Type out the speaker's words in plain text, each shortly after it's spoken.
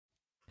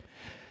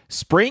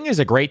Spring is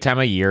a great time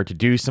of year to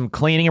do some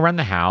cleaning around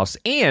the house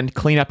and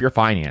clean up your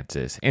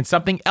finances. And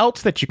something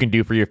else that you can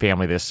do for your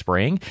family this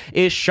spring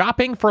is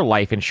shopping for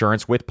life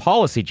insurance with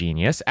Policy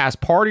Genius as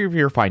part of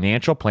your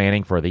financial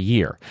planning for the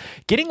year.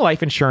 Getting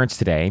life insurance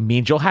today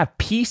means you'll have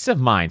peace of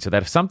mind so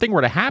that if something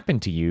were to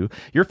happen to you,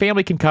 your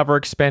family can cover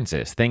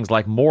expenses, things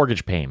like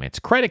mortgage payments,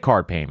 credit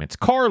card payments,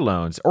 car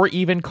loans, or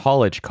even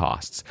college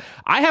costs.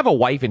 I have a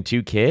wife and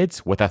 2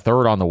 kids, with a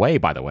third on the way,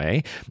 by the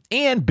way,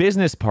 and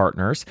business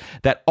partners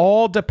that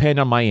all depend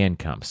on my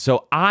income.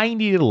 So I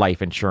needed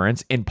life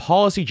insurance, and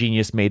Policy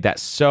Genius made that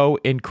so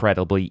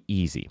incredibly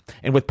easy.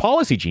 And with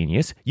Policy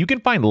Genius, you can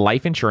find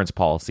life insurance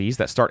policies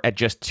that start at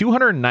just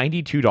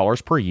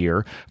 $292 per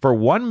year for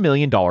 $1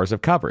 million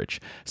of coverage.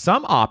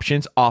 Some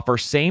options offer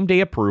same-day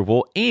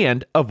approval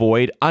and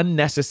avoid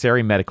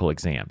unnecessary medical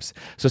exams.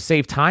 So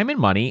save time and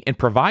money and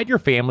provide your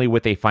family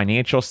with a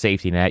financial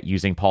safety net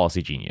using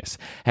Policy Genius.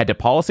 Head to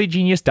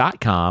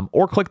policygenius.com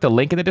or click the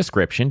link in the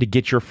description to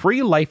get your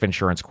free life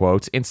insurance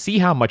quotes and see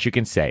how much you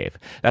can save.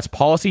 That's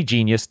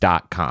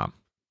policygenius.com.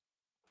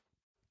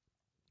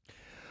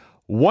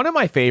 One of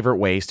my favorite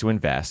ways to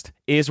invest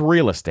is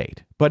real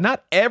estate, but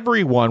not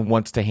everyone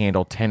wants to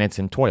handle tenants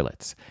and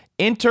toilets.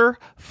 Enter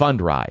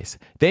Fundrise.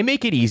 They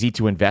make it easy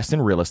to invest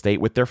in real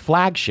estate with their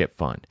flagship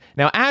fund.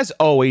 Now, as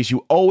always,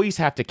 you always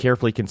have to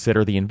carefully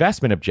consider the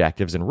investment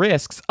objectives and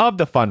risks of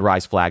the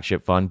Fundrise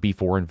flagship fund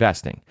before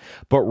investing.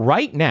 But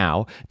right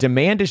now,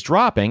 demand is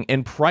dropping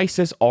and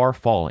prices are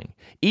falling,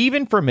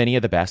 even for many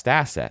of the best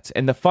assets.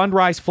 And the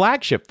Fundrise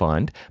flagship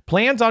fund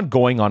plans on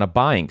going on a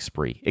buying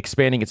spree,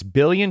 expanding its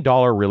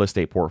billion-dollar real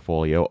estate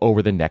portfolio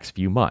over the next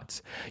few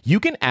months. You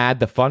can add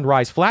the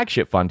Fundrise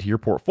flagship fund to your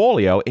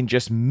portfolio in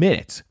just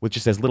minutes, with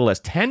just as little as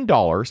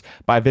 $10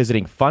 by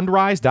visiting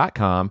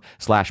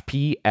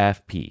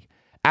fundrise.com/PFP.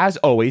 As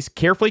always,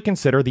 carefully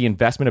consider the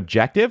investment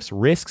objectives,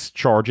 risks,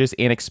 charges,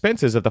 and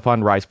expenses of the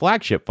Fundrise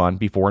flagship fund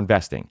before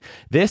investing.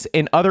 This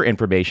and other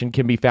information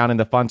can be found in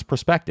the fund's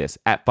prospectus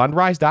at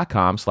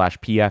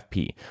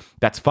fundrise.com/PFP.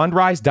 That's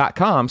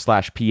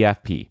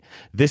fundrise.com/PFP.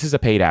 This is a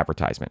paid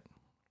advertisement.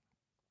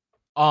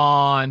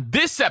 On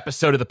this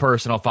episode of the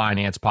Personal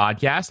Finance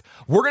Podcast,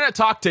 we're going to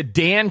talk to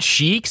Dan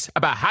Sheeks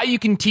about how you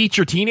can teach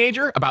your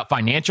teenager about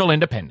financial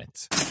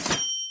independence.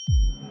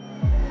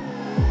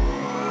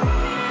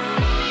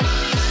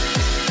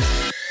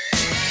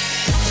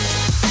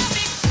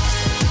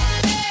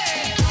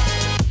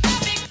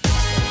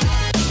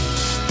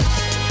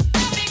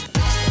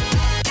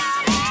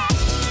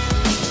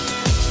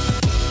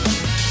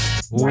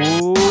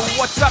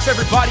 What's up,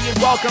 everybody, and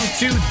welcome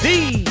to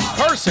the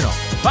Personal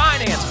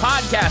Finance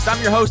Podcast. I'm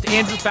your host,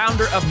 Andrew,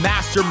 founder of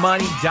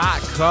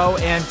MasterMoney.co,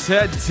 and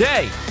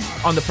today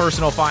on the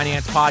Personal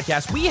Finance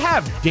Podcast, we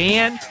have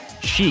Dan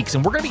Sheeks,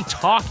 and we're going to be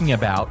talking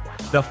about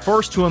the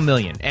first to $1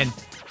 million. And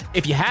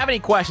if you have any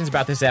questions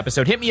about this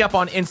episode, hit me up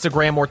on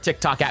Instagram or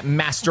TikTok at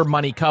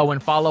MasterMoneyCo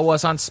and follow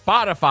us on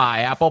Spotify,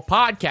 Apple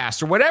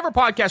Podcasts, or whatever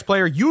podcast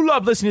player you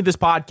love listening to this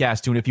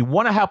podcast to. And if you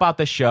want to help out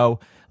the show,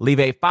 leave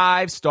a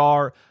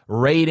 5-star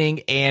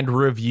rating and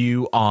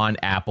review on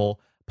Apple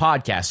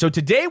Podcasts. So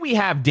today we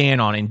have Dan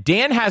on, and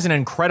Dan has an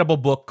incredible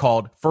book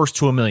called First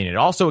to $1 Million. It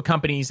also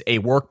accompanies a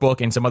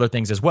workbook and some other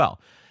things as well.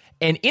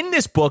 And in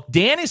this book,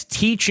 Dan is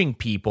teaching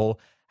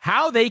people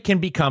how they can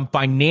become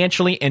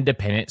financially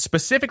independent,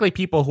 specifically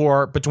people who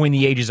are between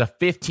the ages of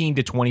 15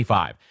 to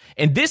 25.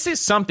 And this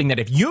is something that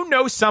if you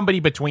know somebody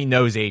between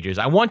those ages,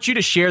 I want you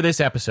to share this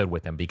episode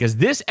with them, because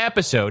this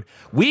episode,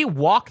 we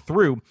walk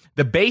through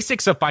the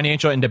basics of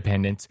financial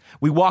independence.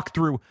 We walk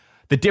through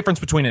the difference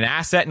between an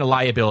asset and a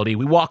liability.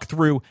 We walk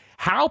through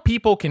how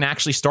people can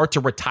actually start to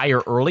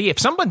retire early. If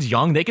someone's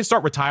young, they can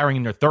start retiring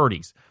in their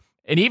 30s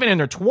and even in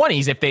their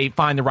 20s if they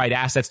find the right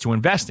assets to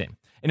invest in.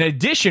 In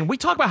addition, we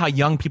talk about how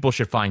young people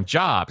should find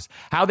jobs,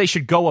 how they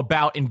should go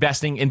about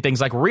investing in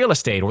things like real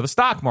estate or the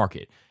stock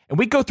market. And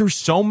we go through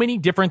so many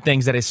different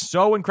things that is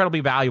so incredibly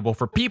valuable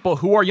for people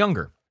who are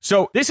younger.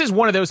 So this is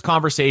one of those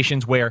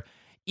conversations where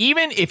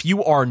even if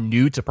you are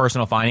new to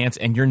personal finance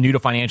and you're new to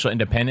financial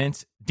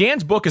independence,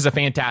 Dan's book is a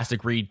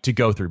fantastic read to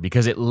go through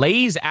because it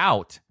lays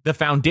out the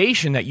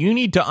foundation that you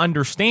need to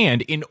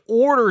understand in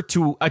order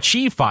to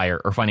achieve FIRE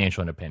or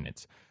financial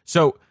independence.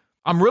 So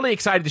I'm really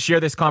excited to share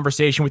this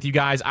conversation with you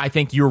guys. I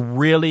think you're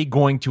really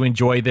going to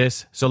enjoy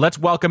this. So let's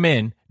welcome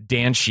in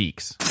Dan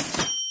Sheeks.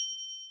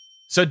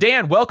 So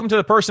Dan, welcome to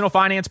the Personal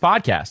Finance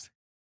Podcast.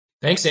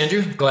 Thanks,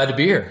 Andrew. Glad to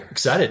be here.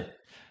 Excited.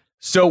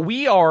 So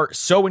we are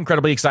so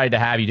incredibly excited to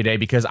have you today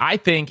because I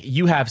think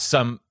you have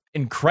some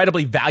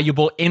incredibly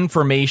valuable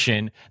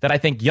information that I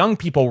think young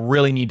people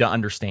really need to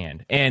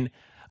understand. And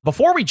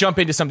before we jump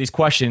into some of these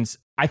questions,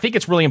 I think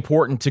it's really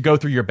important to go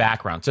through your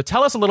background. So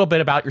tell us a little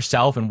bit about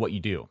yourself and what you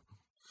do.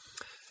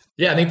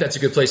 Yeah, I think that's a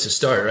good place to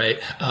start,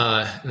 right?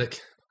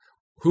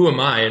 Who am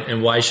I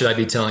and why should I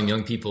be telling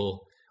young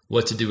people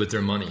what to do with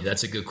their money?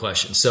 That's a good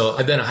question. So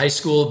I've been a high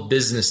school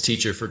business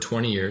teacher for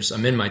 20 years.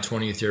 I'm in my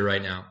 20th year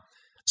right now.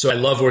 So I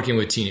love working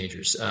with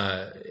teenagers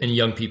and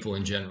young people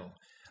in general.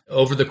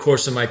 Over the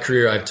course of my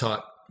career, I've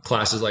taught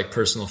classes like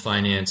personal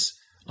finance,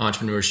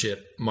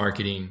 entrepreneurship,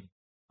 marketing,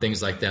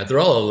 things like that. They're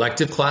all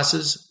elective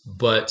classes,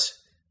 but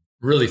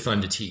really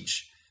fun to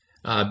teach.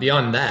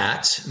 Beyond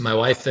that, my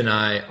wife and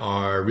I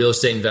are real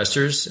estate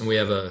investors, and we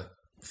have a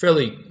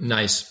fairly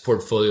nice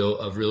portfolio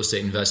of real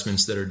estate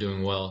investments that are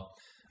doing well.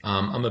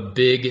 I'm a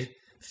big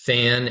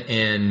fan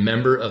and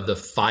member of the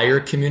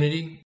FIRE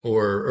community,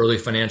 or Early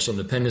Financial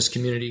Independence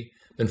community.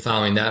 Been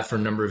following that for a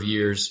number of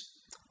years.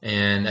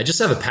 And I just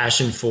have a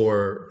passion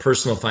for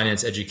personal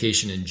finance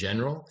education in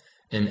general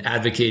and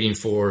advocating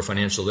for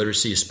financial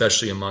literacy,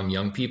 especially among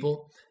young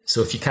people.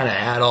 So if you kind of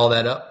add all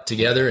that up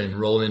together and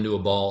roll into a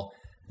ball,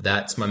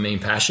 that's my main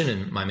passion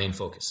and my main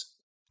focus.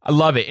 I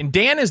love it. And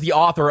Dan is the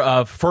author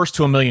of First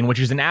to a Million,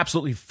 which is an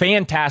absolutely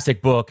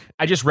fantastic book.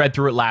 I just read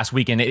through it last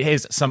week, and it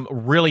has some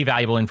really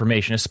valuable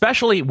information,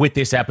 especially with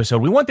this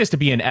episode. We want this to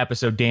be an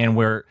episode, Dan,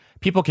 where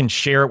people can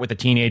share it with a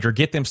teenager,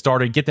 get them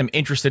started, get them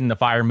interested in the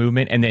FIRE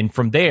movement, and then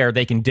from there,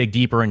 they can dig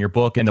deeper in your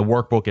book and the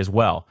workbook as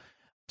well.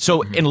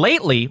 So, and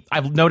lately,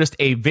 I've noticed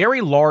a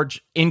very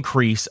large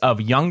increase of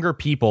younger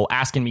people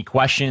asking me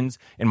questions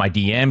in my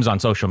DMs on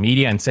social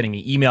media and sending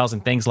me emails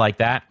and things like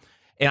that.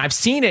 And I've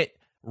seen it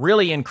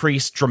really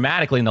increased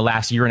dramatically in the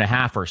last year and a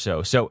half or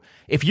so. So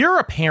if you're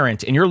a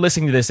parent and you're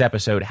listening to this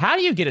episode, how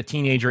do you get a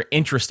teenager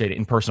interested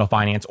in personal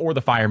finance or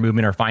the FIRE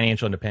movement or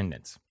financial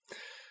independence?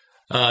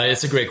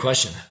 It's a great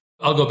question.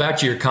 I'll go back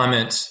to your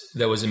comment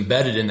that was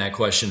embedded in that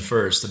question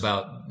first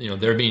about,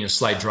 there being a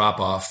slight drop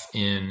off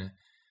in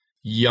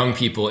young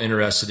people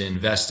interested in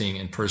investing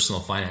in personal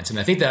finance. And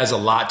I think that has a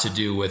lot to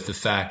do with the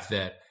fact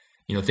that,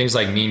 things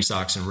like meme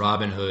stocks and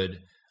Robinhood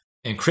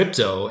and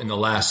crypto in the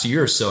last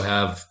year or so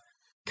have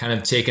kind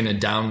of taken a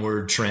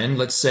downward trend,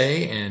 let's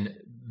say, and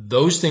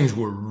those things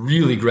were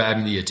really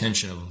grabbing the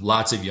attention of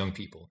lots of young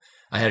people.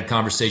 I had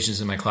conversations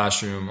in my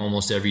classroom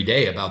almost every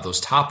day about those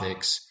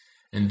topics,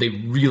 and they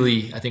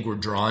really, I think, were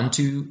drawn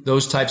to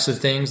those types of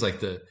things,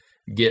 like the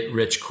get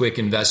rich quick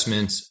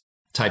investments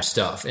type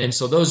stuff. And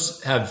so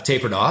those have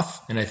tapered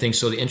off, and I think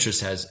so the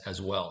interest has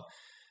as well.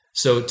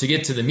 So to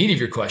get to the meat of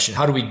your question,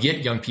 how do we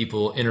get young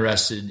people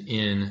interested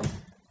in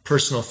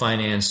personal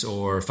finance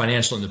or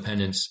financial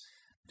independence?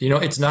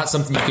 It's not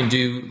something you can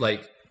do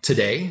like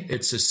today.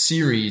 It's a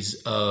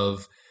series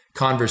of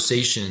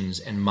conversations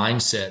and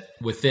mindset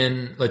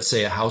within, let's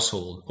say, a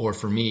household, or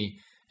for me,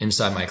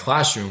 inside my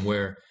classroom,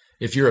 where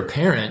if you're a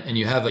parent and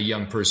you have a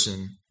young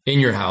person in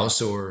your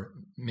house, or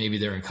maybe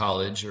they're in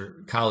college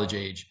or college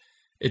age,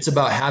 it's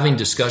about having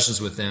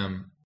discussions with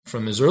them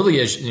from as early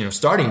as,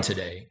 starting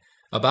today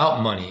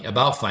about money,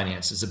 about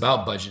finances,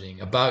 about budgeting,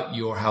 about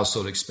your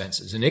household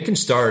expenses. And it can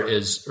start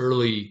as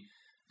early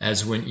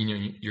as when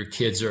your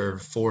kids are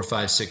 4,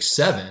 5, 6,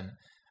 7,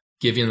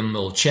 giving them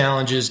little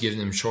challenges, giving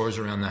them chores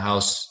around the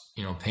house,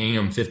 paying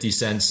them 50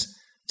 cents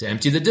to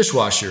empty the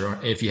dishwasher. Or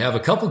if you have a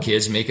couple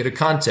kids, make it a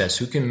contest.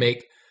 Who can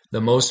make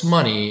the most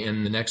money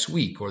in the next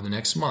week or the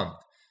next month?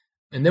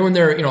 And then when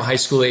they're, high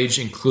school age,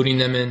 including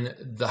them in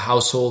the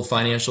household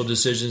financial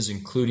decisions,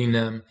 including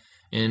them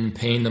in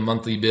paying the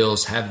monthly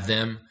bills, have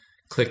them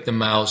click the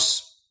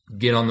mouse,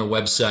 get on the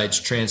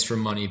websites, transfer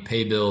money,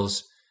 pay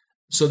bills,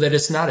 so that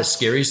it's not a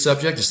scary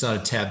subject. It's not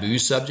a taboo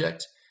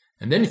subject.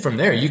 And then from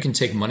there, you can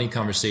take money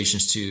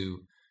conversations to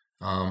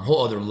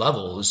whole other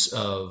levels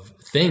of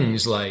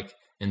things like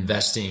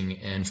investing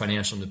and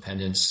financial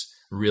independence,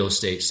 real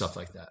estate, stuff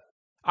like that.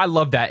 I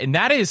love that. And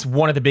that is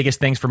one of the biggest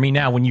things for me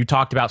now when you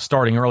talked about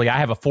starting early. I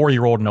have a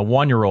 4-year-old and a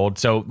 1-year-old,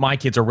 so my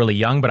kids are really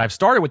young, but I've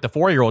started with the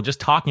 4-year-old just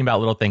talking about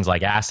little things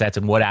like assets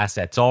and what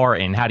assets are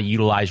and how to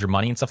utilize your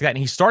money and stuff like that. And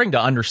he's starting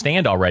to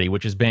understand already,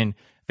 which has been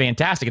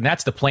fantastic. And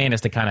that's the plan, is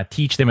to kind of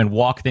teach them and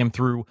walk them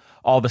through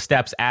all the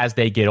steps as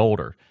they get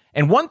older.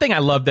 And one thing I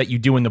love that you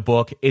do in the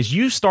book is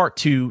you start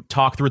to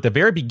talk through at the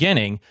very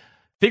beginning,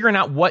 figuring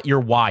out what your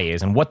why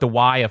is and what the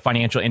why of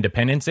financial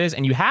independence is.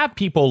 And you have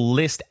people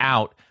list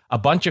out a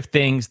bunch of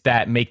things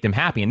that make them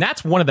happy. And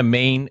that's one of the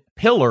main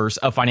pillars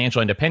of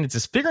financial independence,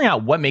 is figuring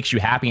out what makes you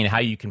happy and how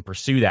you can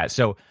pursue that.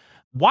 So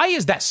why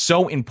is that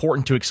so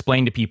important to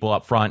explain to people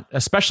up front,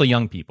 especially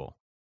young people?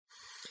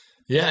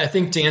 Yeah, I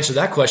think to answer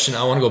that question,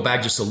 I want to go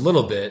back just a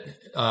little bit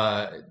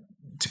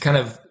to kind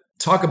of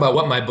talk about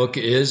what my book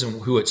is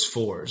and who it's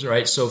for,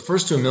 right? So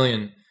First to a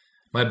Million,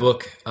 my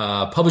book,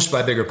 published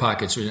by Bigger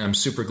Pockets, and I'm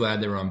super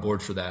glad they were on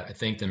board for that. I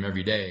thank them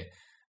every day.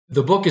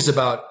 The book is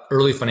about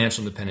early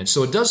financial independence.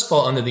 So it does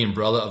fall under the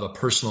umbrella of a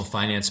personal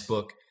finance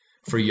book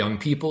for young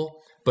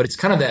people, but it's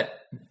kind of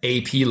that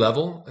AP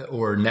level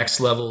or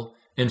next level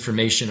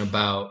information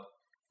about,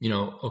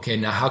 okay,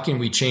 now how can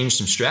we change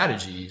some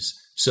strategies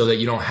so that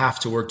you don't have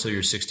to work till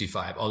you're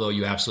 65, although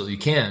you absolutely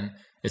can.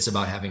 It's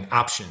about having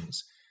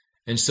options.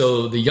 And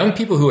so the young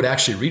people who would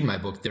actually read my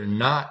book, they're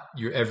not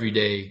your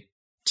everyday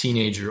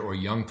teenager or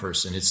young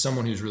person. It's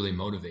someone who's really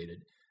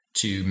motivated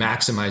to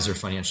maximize their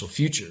financial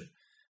future.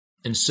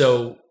 And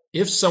so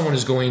if someone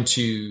is going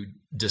to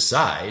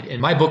decide,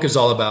 and my book is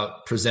all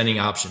about presenting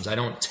options. I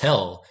don't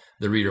tell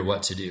the reader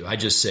what to do. I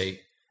just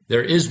say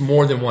there is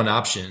more than one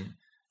option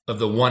of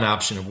the one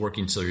option of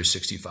working till you're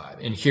 65.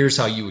 And here's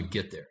how you would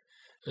get there.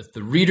 If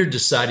the reader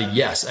decided,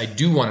 yes, I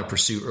do want to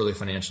pursue early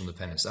financial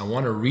independence, I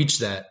want to reach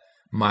that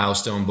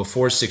milestone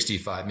before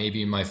 65,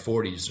 maybe in my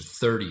 40s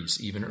or 30s,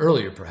 even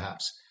earlier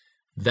perhaps.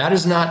 That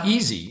is not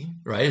easy,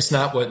 right? It's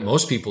not what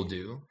most people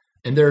do.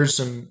 And there's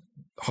some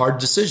hard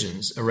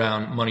decisions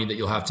around money that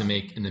you'll have to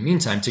make in the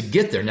meantime to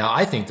get there. Now,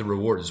 I think the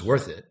reward is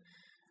worth it.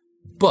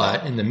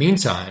 But in the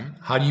meantime,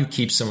 how do you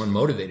keep someone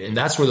motivated? And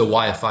that's where the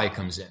YFI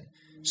comes in.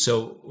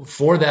 So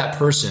for that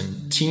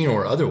person, teen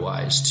or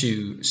otherwise,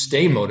 to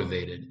stay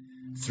motivated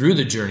through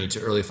the journey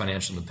to early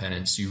financial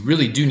independence, you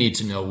really do need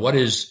to know, what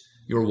is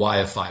your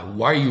YFI?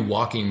 Why are you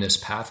walking this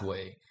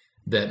pathway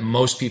that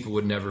most people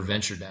would never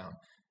venture down?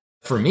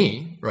 For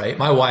me, right,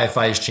 my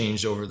YFI has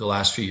changed over the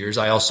last few years.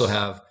 I also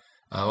have,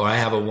 I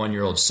have a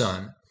 1-year-old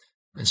son.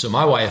 And so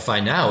my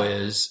YFI now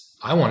is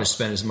I want to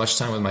spend as much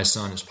time with my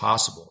son as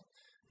possible.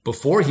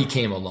 Before he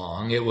came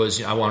along, it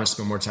was, I want to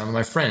spend more time with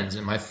my friends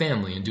and my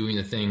family and doing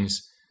the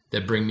things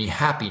that bring me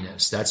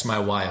happiness. That's my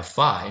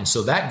YFI. And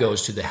so that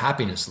goes to the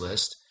happiness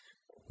list.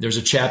 There's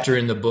a chapter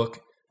in the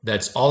book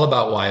that's all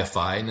about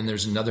YFI. And then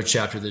there's another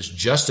chapter that's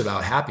just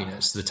about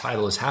happiness. The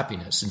title is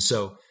Happiness. And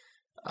so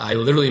I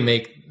literally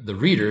make the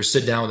reader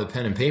sit down with a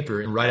pen and paper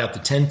and write out the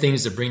 10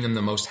 things that bring them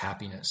the most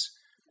happiness.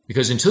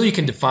 Because until you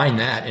can define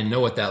that and know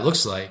what that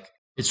looks like,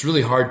 it's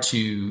really hard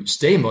to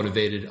stay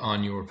motivated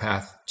on your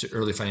path to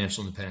early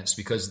financial independence,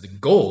 because the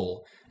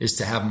goal is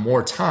to have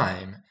more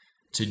time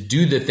to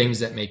do the things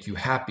that make you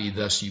happy,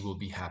 thus you will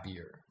be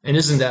happier. And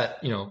isn't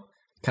that,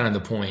 kind of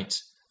the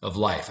point of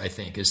life, I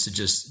think, is to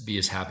just be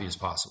as happy as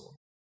possible.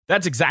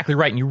 That's exactly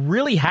right. And you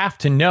really have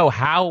to know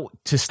how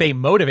to stay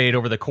motivated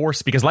over the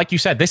course, because like you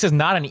said, this is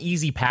not an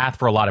easy path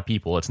for a lot of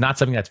people. It's not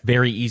something that's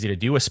very easy to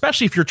do,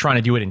 especially if you're trying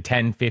to do it in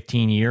 10,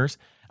 15 years.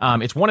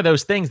 It's one of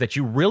those things that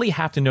you really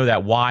have to know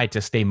that why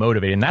to stay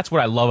motivated. And that's what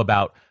I love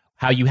about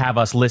how you have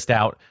us list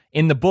out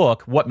in the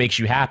book what makes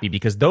you happy,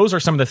 because those are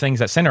some of the things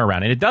that center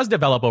around. And it does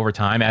develop over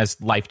time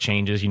as life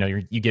changes.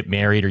 You get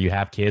married or you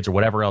have kids or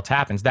whatever else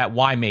happens. That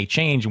why may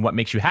change, and what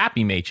makes you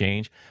happy may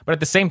change. But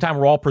at the same time,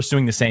 we're all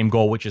pursuing the same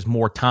goal, which is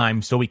more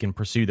time so we can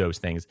pursue those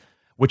things,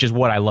 which is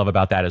what I love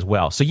about that as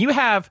well. So you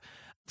have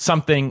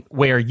something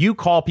where you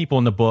call people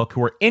in the book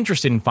who are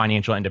interested in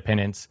financial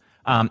independence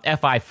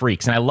FI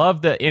freaks. And I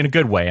love in a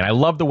good way. And I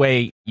love the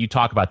way you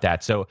talk about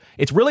that. So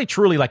it's really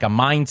truly like a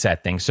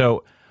mindset thing.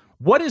 So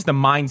what is the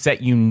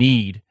mindset you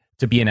need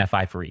to be an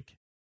FI freak?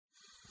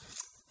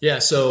 Yeah.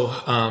 So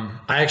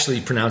I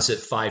actually pronounce it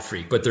FI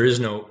freak, but there is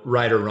no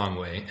right or wrong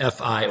way,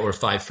 FI or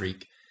FI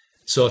freak.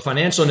 So a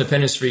financial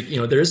independence freak,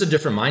 there is a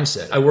different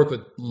mindset. I work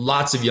with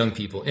lots of young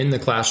people in the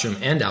classroom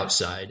and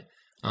outside.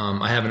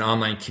 I have an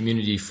online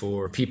community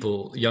for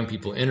young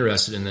people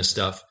interested in this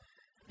stuff.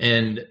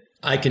 And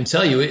I can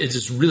tell you,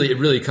 it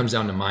really comes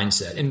down to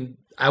mindset. And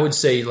I would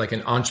say like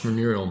an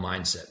entrepreneurial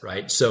mindset,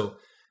 right? So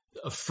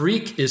a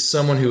freak is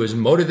someone who is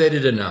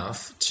motivated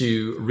enough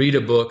to read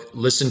a book,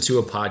 listen to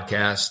a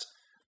podcast,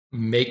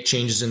 make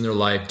changes in their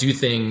life, do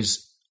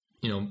things,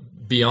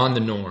 beyond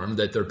the norm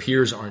that their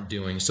peers aren't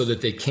doing, so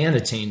that they can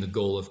attain the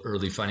goal of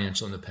early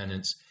financial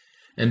independence.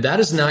 And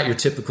that is not your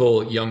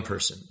typical young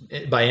person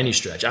by any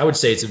stretch. I would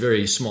say it's a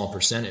very small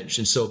percentage.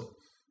 And so,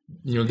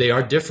 they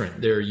are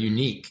different. They're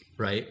unique,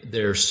 right?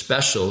 They're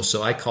special.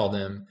 So I call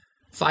them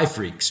FI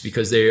freaks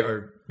because they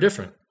are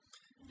different.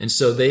 And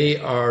so they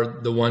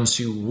are the ones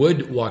who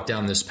would walk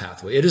down this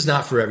pathway. It is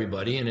not for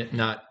everybody, and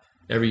not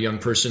every young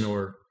person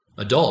or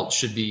adult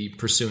should be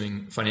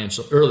pursuing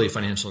early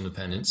financial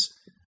independence.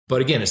 But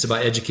again, it's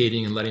about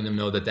educating and letting them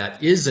know that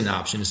that is an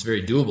option. It's a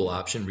very doable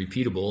option,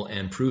 repeatable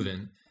and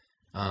proven,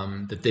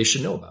 that they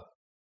should know about.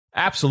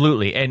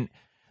 Absolutely. And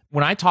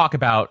when I talk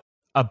about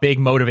a big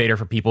motivator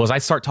for people, is I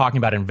start talking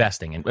about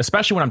investing. And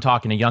especially when I'm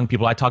talking to young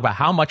people, I talk about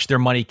how much their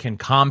money can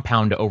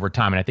compound over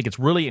time. And I think it's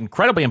really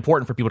incredibly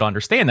important for people to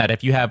understand that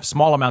if you have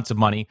small amounts of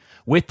money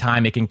with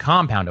time, it can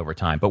compound over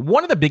time. But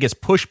one of the biggest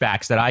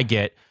pushbacks that I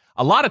get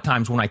a lot of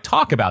times when I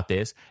talk about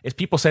this is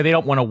people say they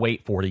don't want to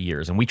wait 40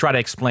 years. And we try to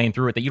explain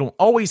through it that you don't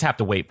always have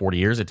to wait 40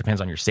 years. It depends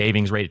on your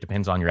savings rate. It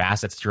depends on your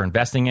assets that you're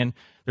investing in.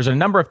 There's a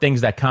number of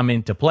things that come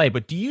into play.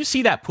 But do you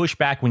see that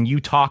pushback when you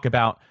talk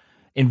about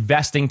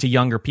investing to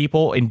younger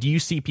people? And do you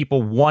see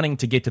people wanting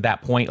to get to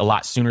that point a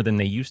lot sooner than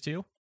they used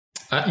to?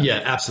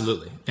 Yeah,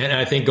 absolutely. And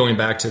I think going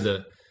back to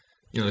the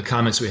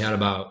comments we had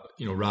about,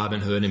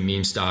 Robinhood and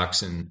meme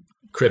stocks and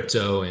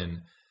crypto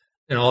and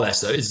all that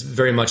stuff is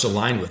very much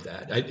aligned with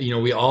that.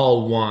 We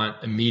all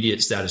want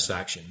immediate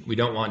satisfaction. We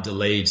don't want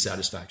delayed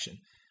satisfaction.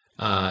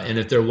 And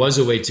if there was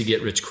a way to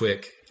get rich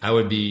quick, I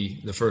would be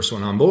the first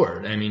one on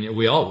board. I mean,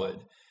 we all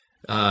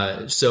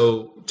would.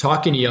 So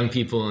talking to young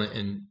people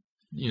and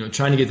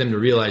trying to get them to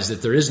realize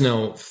that there is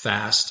no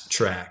fast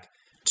track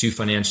to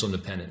financial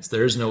independence.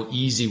 There is no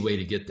easy way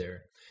to get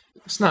there.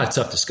 It's not a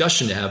tough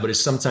discussion to have, but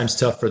it's sometimes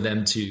tough for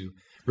them to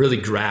really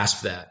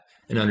grasp that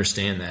and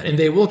understand that. And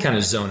they will kind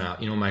of zone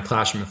out. In my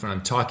classroom, if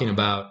I'm talking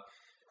about,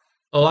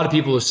 a lot of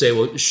people will say,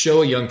 well,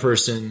 show a young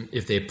person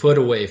if they put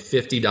away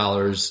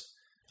 $50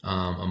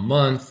 a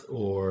month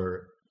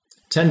or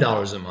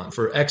 $10 a month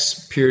for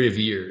X period of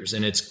years,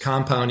 and it's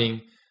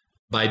compounding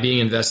by being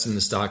invested in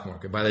the stock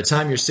market. By the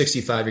time you're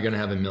 65, you're going to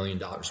have $1 million,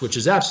 which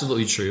is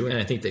absolutely true. And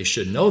I think they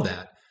should know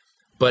that.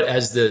 But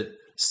as the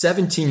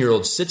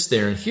 17-year-old sits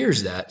there and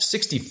hears that,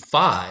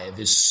 65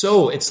 is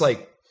so, it's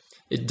like,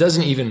 it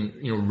doesn't even,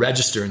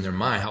 register in their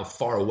mind how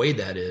far away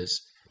that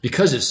is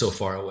because it's so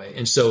far away.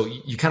 And so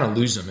you kind of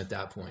lose them at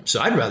that point. So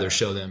I'd rather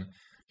show them,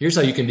 here's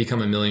how you can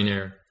become a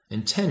millionaire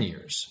in 10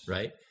 years,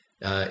 right?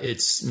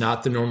 It's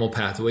not the normal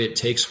pathway. It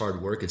takes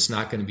hard work. It's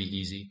not going to be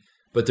easy,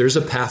 but there's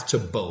a path to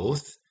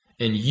both.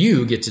 And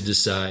you get to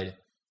decide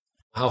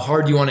how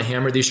hard you want to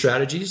hammer these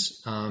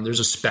strategies. There's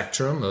a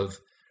spectrum of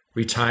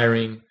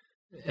retiring,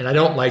 and I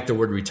don't like the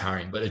word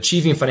retiring, but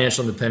achieving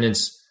financial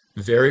independence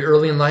very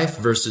early in life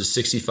versus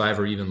 65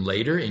 or even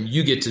later. And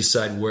you get to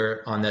decide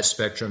where on that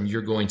spectrum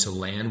you're going to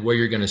land, where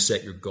you're going to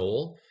set your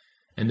goal.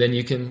 And then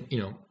you can,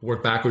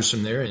 work backwards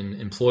from there and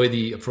employ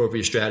the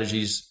appropriate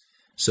strategies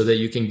so that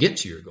you can get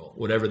to your goal,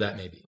 whatever that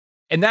may be.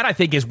 And that, I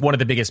think, is one of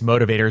the biggest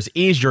motivators,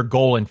 is your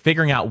goal and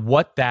figuring out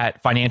what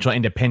that financial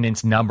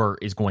independence number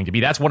is going to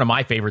be. That's one of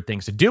my favorite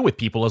things to do with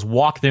people, is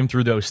walk them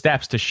through those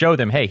steps to show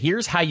them, hey,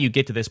 here's how you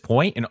get to this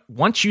point. And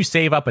once you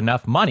save up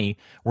enough money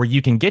where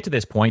you can get to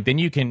this point, then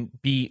you can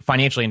be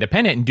financially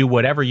independent and do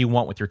whatever you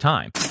want with your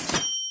time.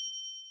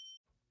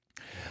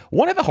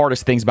 One of the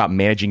hardest things about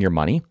managing your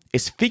money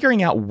is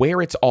figuring out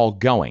where it's all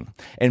going.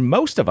 And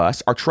most of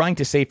us are trying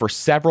to save for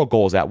several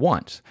goals at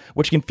once,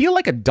 which can feel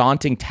like a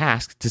daunting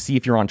task to see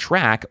if you're on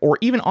track or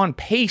even on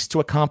pace to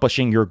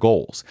accomplishing your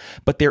goals.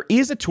 But there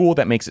is a tool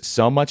that makes it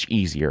so much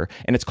easier,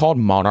 and it's called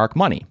Monarch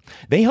Money.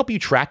 They help you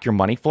track your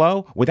money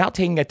flow without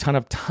taking a ton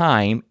of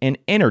time and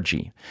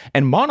energy.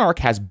 And Monarch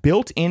has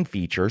built-in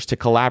features to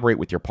collaborate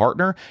with your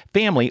partner,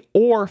 family,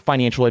 or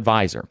financial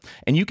advisor.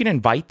 And you can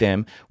invite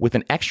them with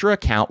an extra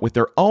account with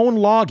their own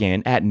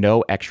login at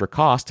no extra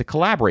cost to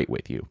collaborate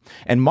with you.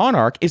 And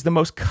Monarch is the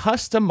most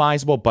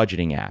customizable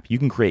budgeting app. You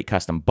can create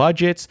custom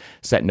budgets,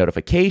 set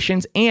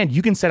notifications, and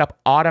you can set up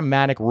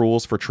automatic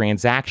rules for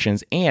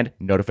transactions and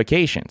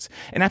notifications.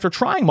 And after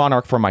trying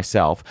Monarch for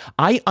myself,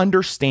 I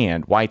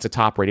understand why it's a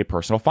top-rated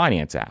personal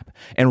finance app.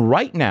 And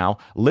right now,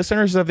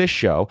 listeners of this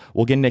show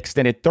will get an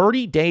extended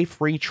 30-day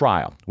free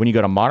trial when you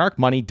go to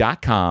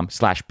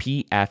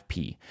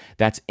monarchmoney.com/PFP.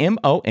 That's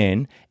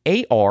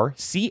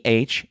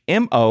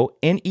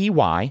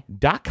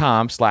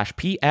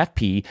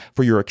MonarchMoney.com/PFP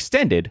for your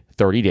extended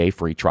 30-day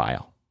free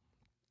trial.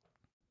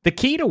 The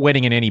key to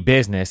winning in any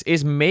business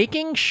is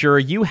making sure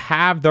you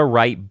have the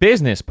right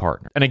business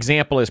partner. An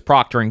example is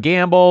Procter &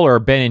 Gamble or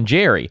Ben &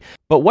 Jerry.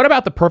 But what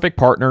about the perfect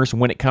partners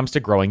when it comes to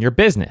growing your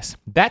business?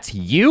 That's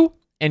you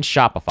and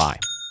Shopify.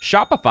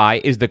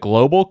 Shopify is the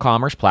global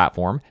commerce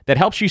platform that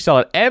helps you sell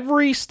at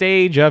every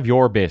stage of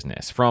your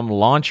business, from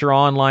launch your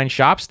online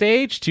shop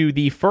stage to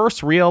the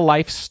first real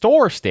life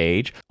store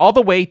stage, all the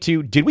way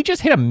to, did we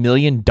just hit $1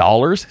 million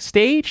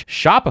stage?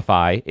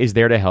 Shopify is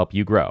there to help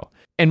you grow.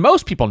 And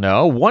most people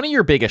know one of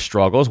your biggest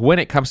struggles when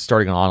it comes to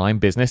starting an online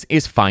business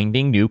is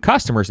finding new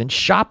customers, and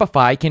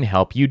Shopify can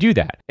help you do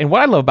that. And what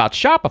I love about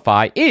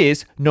Shopify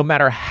is no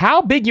matter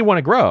how big you want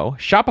to grow,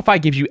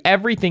 Shopify gives you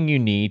everything you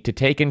need to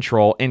take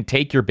control and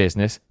take your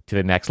business to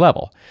the next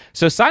level.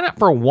 So sign up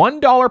for a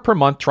 $1 per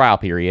month trial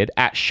period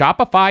at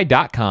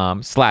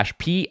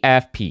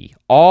shopify.com/PFP,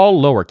 all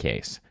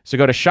lowercase. So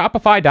go to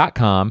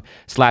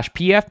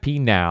shopify.com/PFP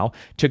now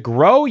to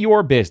grow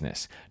your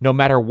business, no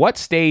matter what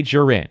stage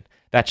you're in.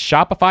 That's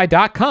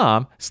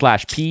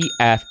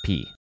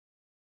shopify.com/PFP.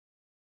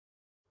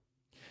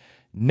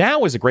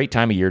 Now is a great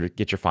time of year to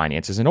get your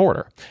finances in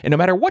order. And no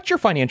matter what your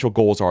financial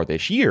goals are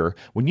this year,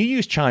 when you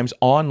use Chime's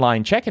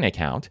online checking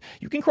account,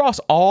 you can cross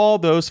all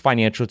those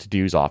financial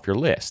to-dos off your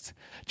list.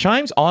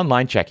 Chime's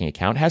online checking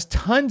account has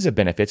tons of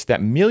benefits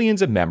that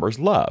millions of members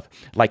love,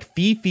 like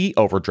fee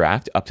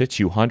overdraft up to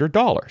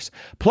 $200.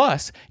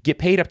 Plus, get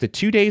paid up to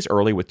 2 days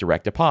early with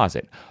direct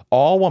deposit,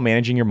 all while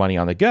managing your money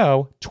on the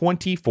go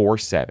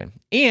 24/7.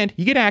 And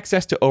you get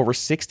access to over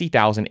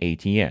 60,000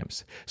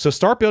 ATMs. So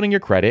start building your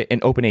credit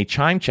and open a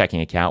Chime checking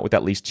account with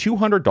at least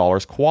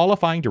 $200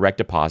 qualifying direct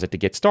deposit to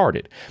get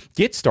started.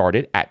 Get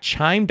started at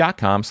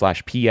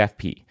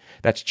chime.com/PFP.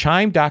 That's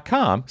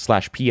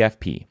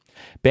chime.com/PFP.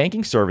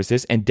 Banking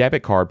services and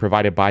debit card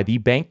provided by the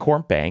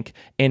Bancorp Bank,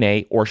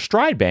 N.A. or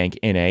Stride Bank,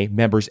 N.A.,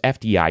 members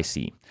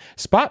FDIC.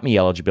 Spot Me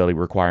eligibility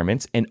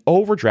requirements and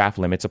overdraft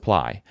limits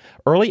apply.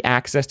 Early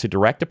access to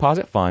direct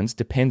deposit funds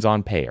depends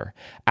on payer.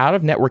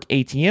 Out-of-network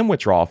ATM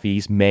withdrawal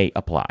fees may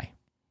apply.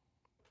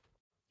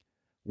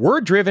 We're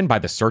driven by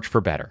the search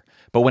for better.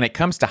 But when it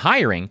comes to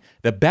hiring,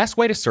 the best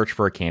way to search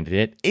for a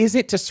candidate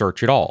isn't to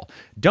search at all.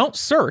 Don't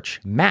search,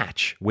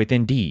 match with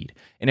Indeed.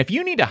 And if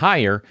you need to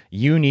hire,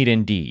 you need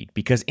Indeed,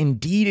 because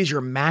Indeed is your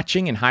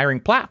matching and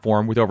hiring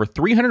platform with over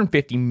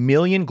 350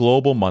 million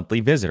global monthly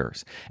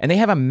visitors. And they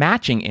have a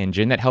matching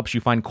engine that helps you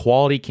find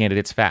quality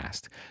candidates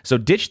fast. So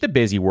ditch the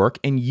busy work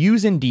and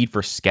use Indeed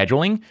for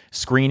scheduling,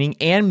 screening,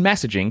 and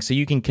messaging so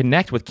you can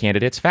connect with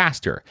candidates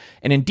faster.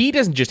 And Indeed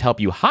doesn't just help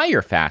you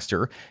hire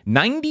faster.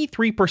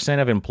 93%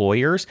 of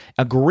employers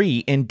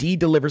agree Indeed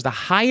delivers the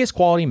highest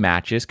quality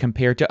matches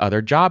compared to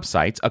other job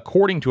sites,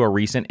 according to a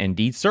recent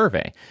Indeed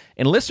survey.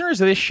 And listeners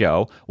of this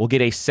show will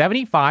get a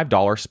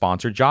 $75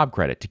 sponsored job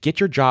credit to get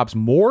your jobs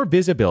more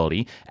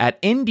visibility at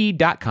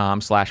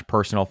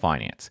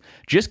Indeed.com/personalfinance.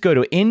 Just go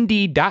to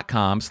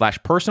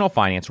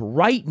Indeed.com/personalfinance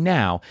right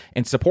now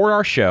and support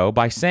our show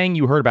by saying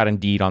you heard about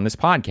Indeed on this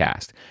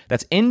podcast.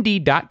 That's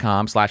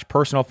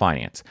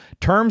Indeed.com/personalfinance.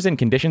 Terms and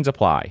conditions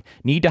apply.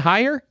 Need to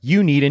hire?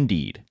 You need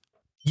Indeed.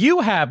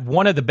 You have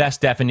one of the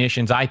best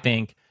definitions, I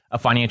think,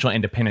 of financial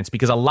independence,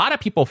 because a lot of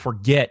people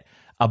forget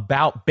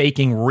about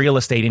baking real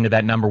estate into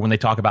that number when they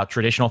talk about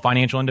traditional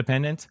financial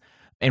independence.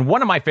 And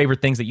one of my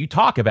favorite things that you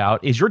talk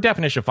about is your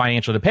definition of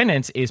financial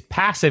independence is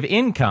passive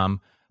income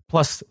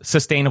plus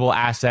sustainable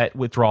asset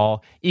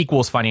withdrawal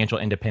equals financial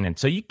independence.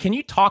 So can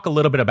you talk a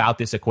little bit about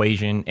this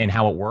equation and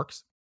how it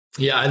works?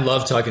 Yeah, I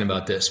love talking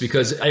about this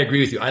because I agree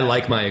with you. I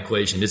like my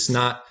equation. It's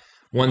not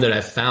one that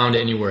I've found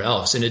anywhere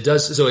else. And it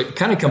does, so it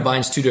kind of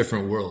combines two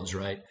different worlds,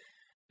 right?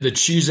 The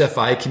Choose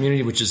FI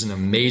community, which is an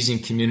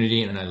amazing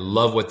community, and I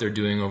love what they're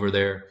doing over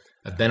there.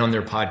 I've been on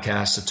their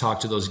podcast to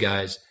talk to those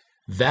guys.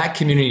 That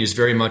community is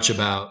very much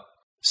about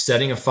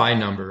setting a FI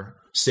number,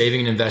 saving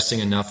and investing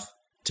enough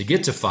to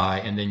get to FI,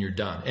 and then you're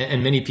done.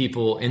 And many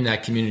people in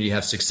that community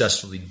have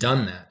successfully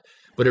done that.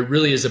 But it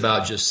really is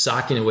about just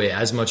socking away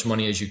as much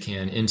money as you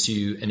can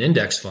into an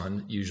index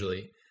fund,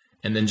 usually,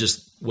 and then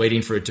just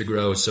waiting for it to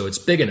grow so it's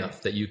big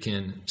enough that you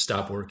can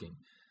stop working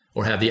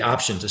or have the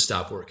option to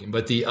stop working.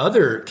 But the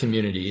other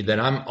community that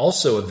I'm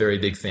also a very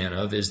big fan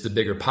of is the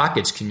Bigger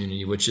Pockets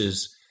community, which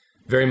is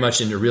very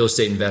much into real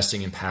estate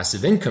investing and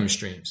passive income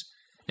streams.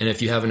 And if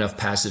you have enough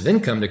passive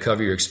income to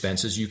cover your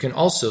expenses, you can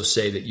also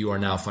say that you are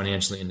now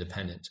financially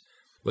independent.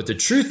 But the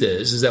truth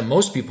is that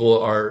most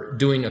people are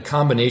doing a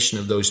combination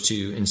of those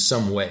two in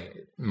some way.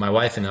 My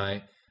wife and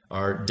I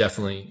are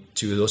definitely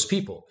two of those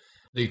people.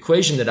 The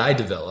equation that I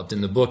developed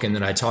in the book and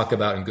that I talk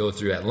about and go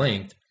through at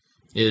length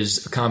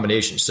is a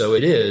combination. So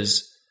it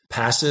is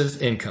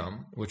passive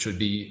income, which would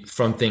be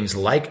from things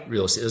like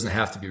real estate. It doesn't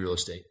have to be real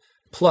estate.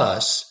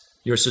 Plus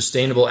your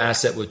sustainable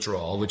asset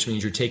withdrawal, which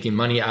means you're taking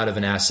money out of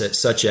an asset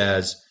such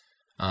as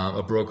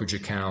a brokerage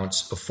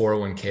account, a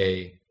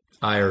 401k,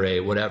 IRA,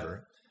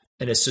 whatever.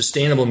 And it's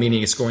sustainable,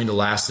 meaning it's going to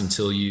last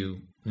until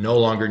you no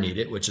longer need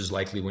it, which is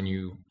likely when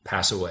you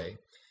pass away.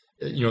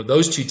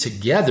 Those two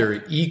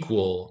together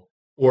equal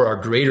or are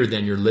greater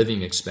than your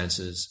living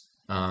expenses.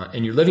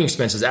 And your living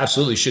expenses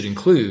absolutely should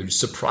include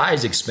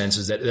surprise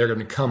expenses that they're going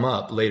to come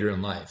up later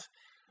in life.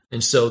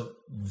 And so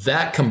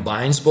that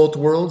combines both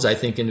worlds, I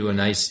think, into a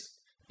nice,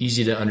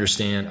 easy to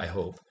understand, I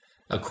hope,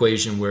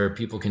 equation where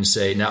people can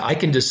say, now I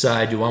can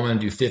decide, do I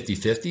want to do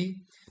 50-50?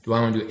 Do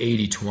I want to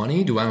do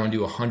 80-20? Do I want to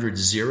do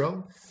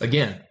 100-0?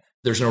 Again,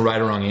 there's no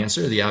right or wrong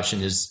answer. The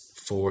option is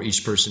for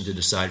each person to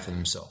decide for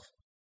themselves.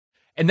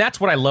 And that's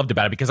what I loved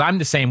about it, because I'm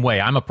the same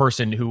way. I'm a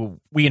person who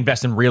we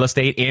invest in real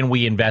estate and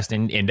we invest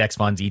in index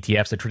funds,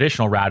 ETFs, the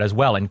traditional route as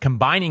well. And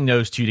combining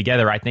those two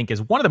together, I think,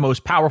 is one of the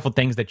most powerful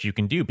things that you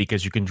can do,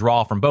 because you can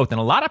draw from both. And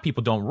a lot of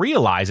people don't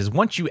realize is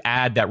once you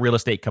add that real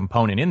estate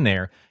component in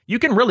there, you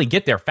can really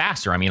get there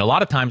faster. I mean, a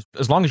lot of times,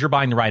 as long as you're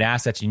buying the right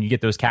assets and you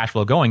get those cash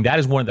flow going, that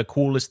is one of the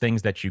coolest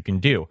things that you can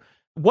do.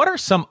 What are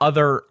some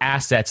other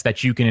assets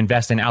that you can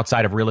invest in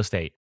outside of real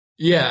estate?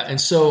 Yeah. And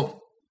so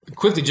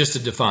quickly, just to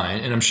define,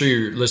 and I'm sure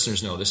your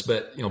listeners know this,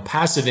 but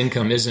passive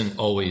income isn't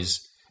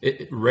always,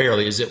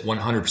 rarely is it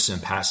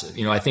 100%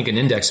 passive. I think an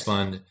index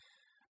fund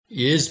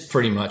is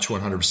pretty much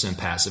 100%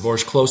 passive, or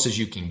as close as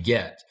you can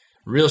get.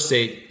 Real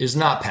estate is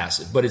not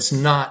passive, but it's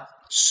not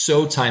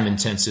so time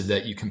intensive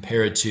that you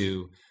compare it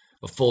to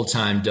a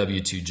full-time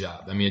W-2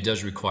 job. I mean, it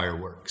does require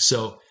work.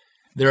 So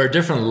there are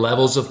different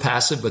levels of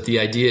passive, but the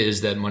idea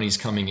is that money's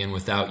coming in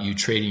without you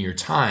trading your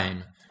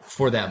time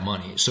for that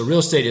money. So real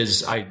estate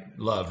is, I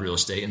love real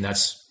estate, and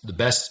that's the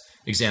best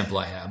example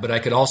I have. But I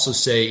could also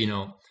say,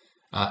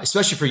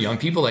 especially for young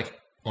people, like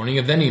owning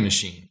a vending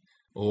machine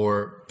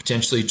or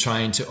potentially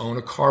trying to own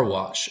a car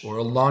wash or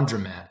a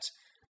laundromat,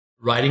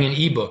 writing an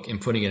ebook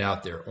and putting it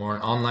out there, or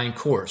an online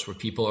course where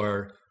people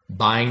are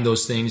buying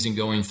those things and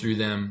going through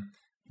them,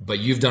 but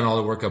you've done all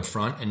the work up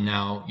front and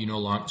now you no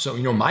longer. So,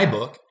 my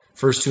book,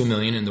 First to $1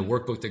 Million, and the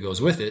workbook that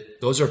goes with it,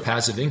 those are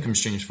passive income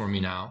streams for me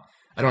now.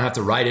 I don't have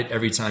to write it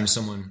every time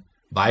someone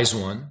buys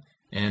one,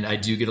 and I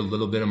do get a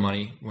little bit of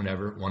money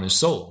whenever one is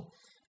sold.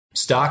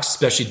 Stocks,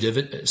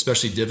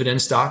 especially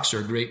dividend stocks, are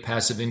a great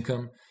passive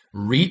income.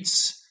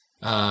 REITs,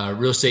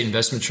 real estate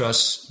investment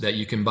trusts that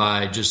you can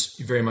buy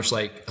just very much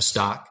like a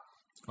stock,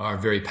 are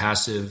very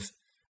passive.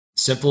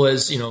 Simple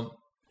as,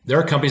 there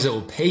are companies that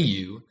will pay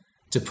you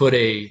to put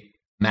a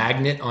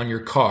magnet on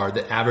your car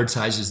that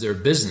advertises their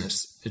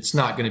business. It's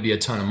not going to be a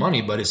ton of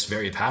money, but it's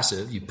very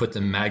passive. You put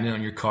the magnet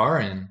on your car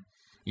and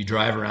you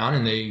drive around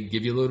and they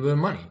give you a little bit of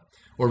money.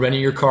 Or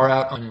renting your car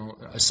out on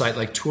a site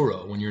like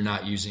Turo when you're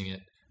not using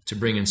it to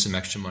bring in some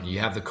extra money. You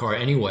have the car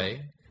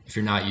anyway. If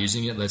you're not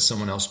using it, let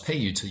someone else pay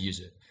you to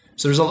use it.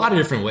 So there's a lot of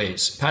different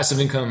ways. Passive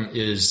income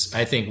is,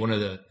 I think, one of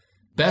the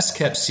best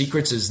kept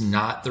secrets. Is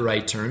not the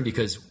right term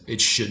because it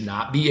should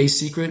not be a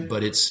secret,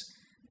 but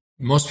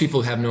most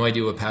people have no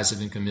idea what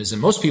passive income is.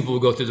 And most people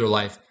will go through their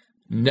life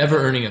never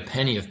earning a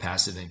penny of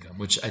passive income,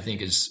 which I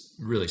think is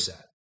really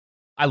sad.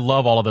 I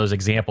love all of those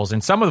examples,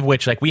 and some of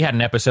which, like we had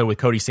an episode with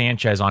Cody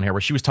Sanchez on here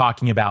where she was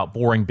talking about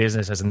boring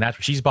businesses, and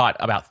she's bought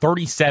about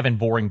 37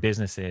 boring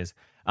businesses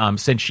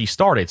since she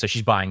started. So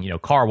she's buying,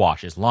 car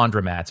washes,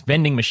 laundromats,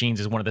 vending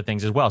machines is one of the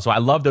things as well. So I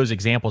love those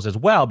examples as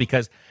well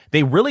because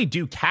they really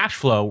do cash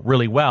flow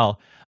really well,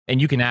 and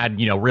you can add,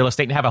 real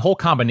estate and have a whole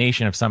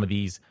combination of some of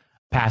these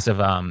passive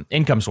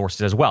income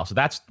sources as well. So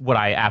that's what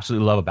I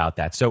absolutely love about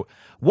that. So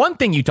one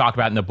thing you talk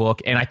about in the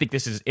book, and I think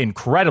this is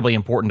incredibly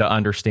important to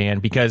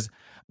understand because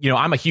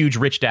I'm a huge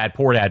Rich Dad,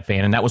 Poor Dad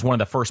fan, and that was one of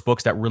the first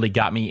books that really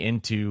got me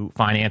into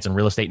finance and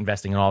real estate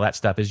investing and all that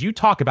stuff, is you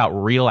talk about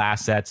real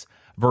assets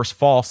versus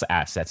false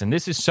assets. And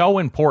this is so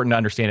important to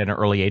understand at an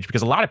early age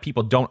because a lot of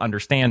people don't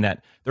understand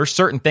that there's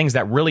certain things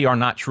that really are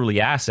not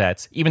truly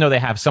assets, even though they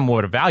have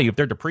somewhat of value. If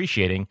they're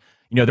depreciating,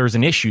 there's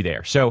an issue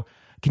there. So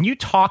can you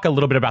talk a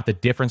little bit about the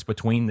difference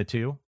between the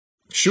two?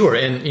 Sure.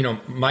 And,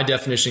 my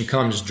definition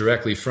comes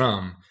directly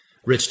from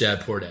Rich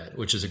Dad, Poor Dad,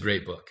 which is a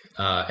great book.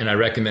 And I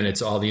recommend it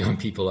to all the young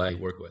people I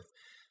work with.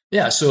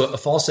 Yeah. So a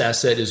false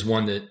asset is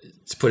one that,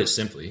 to put it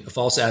simply, a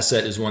false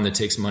asset is one that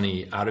takes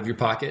money out of your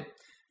pocket,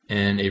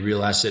 and a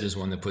real asset is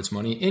one that puts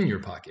money in your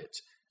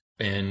pocket.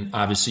 And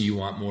obviously you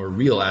want more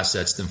real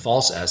assets than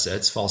false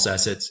assets. False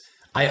assets,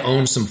 I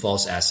own some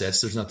false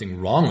assets. There's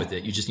nothing wrong with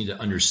it. You just need to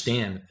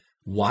understand,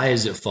 why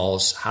is it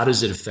false? How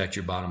does it affect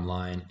your bottom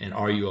line? And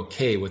are you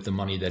okay with the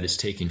money that is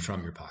taken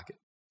from your pocket?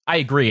 I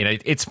agree.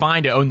 And it's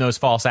fine to own those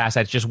false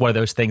assets. Just one of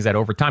those things that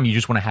over time, you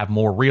just want to have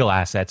more real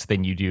assets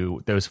than you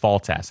do those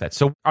false assets.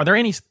 So are there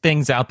any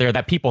things out there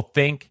that people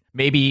think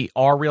maybe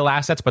are real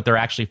assets, but they're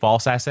actually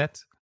false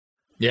assets?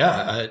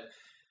 Yeah.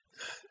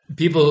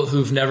 People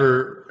who've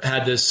never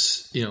had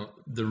this,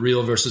 the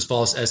real versus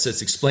false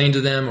assets explained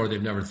to them, or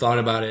they've never thought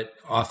about it,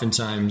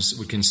 oftentimes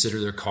would consider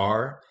their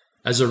car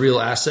as a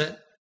real asset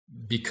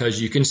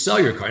because you can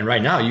sell your car. And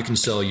right now you can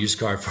sell a used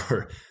car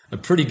for a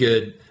pretty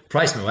good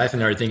price. My wife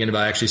and I are thinking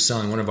about actually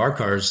selling one of our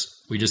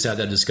cars. We just had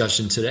that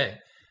discussion today.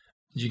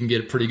 You can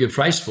get a pretty good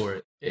price for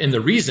it. And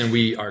the reason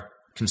we are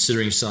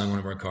considering selling one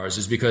of our cars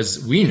is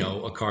because we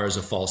know a car is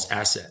a false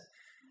asset.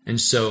 And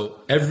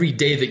so every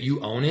day that you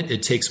own it,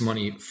 it takes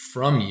money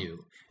from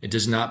you. It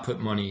does not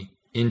put money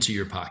into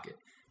your pocket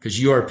because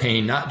you are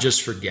paying not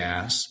just for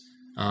gas.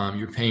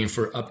 You're paying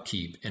for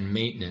upkeep and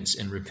maintenance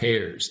and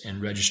repairs and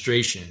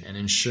registration and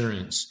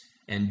insurance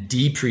and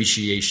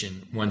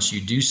depreciation. Once you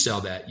do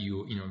sell that,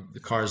 the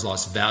car has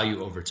lost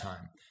value over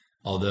time.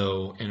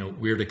 Although in a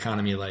weird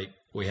economy like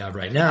we have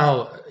right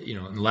now,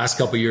 in the last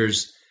couple of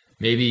years,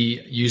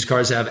 maybe used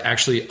cars have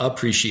actually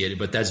appreciated,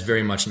 but that's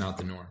very much not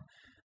the norm.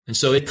 And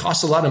so it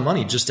costs a lot of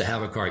money just to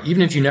have a car,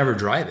 even if you never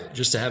drive it,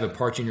 just to have it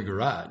parked in your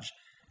garage.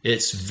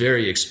 It's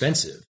very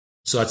expensive.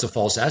 So that's a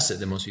false asset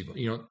that most people,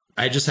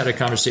 I just had a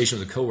conversation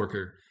with a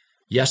coworker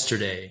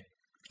yesterday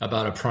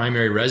about a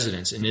primary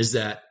residence. And is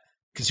that,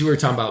 because we were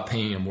talking about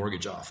paying a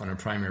mortgage off on a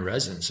primary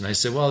residence. And I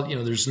said, well,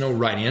 there's no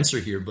right answer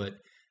here, but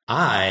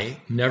I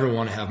never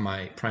want to have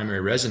my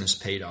primary residence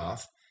paid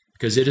off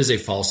because it is a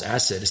false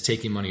asset. It's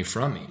taking money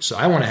from me. So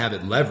I want to have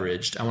it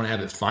leveraged. I want to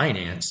have it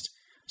financed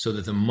so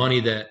that the money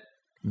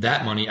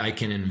that money I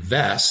can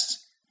invest.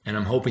 And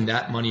I'm hoping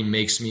that money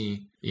makes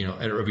me,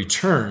 a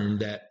return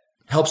that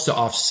helps to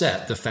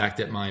offset the fact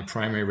that my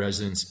primary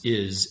residence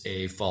is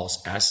a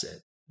false asset.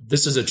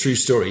 This is a true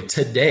story.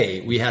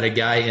 Today, we had a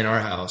guy in our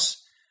house.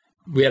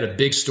 We had a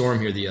big storm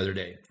here the other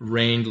day.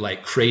 Rained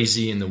like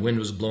crazy and the wind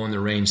was blowing the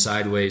rain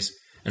sideways.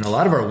 And a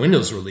lot of our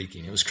windows were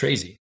leaking. It was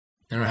crazy.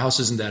 And our house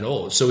isn't that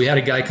old. So we had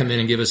a guy come in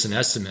and give us an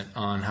estimate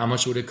on how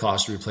much would it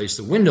cost to replace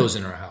the windows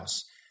in our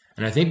house.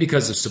 And I think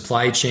because of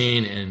supply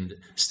chain and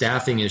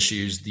staffing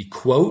issues, the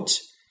quote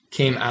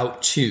came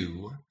out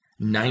to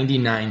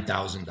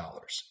 $99,000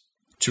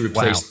 to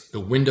replace the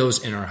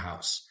windows in our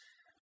house.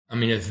 I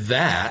mean, if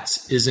that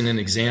isn't an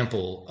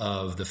example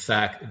of the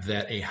fact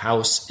that a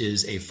house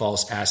is a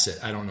false asset,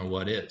 I don't know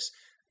what is.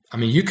 I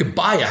mean, you could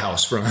buy a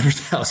house for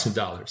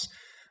 $100,000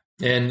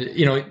 and,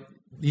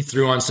 he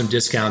threw on some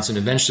discounts and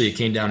eventually it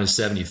came down to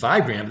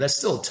 75 grand, but that's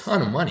still a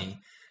ton of money.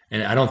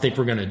 And I don't think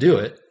we're going to do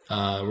it.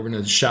 We're going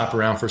to shop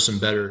around for some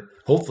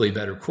hopefully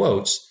better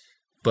quotes.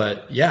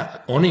 But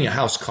yeah, owning a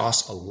house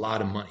costs a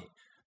lot of money.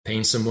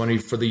 Paying some money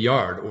for the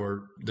yard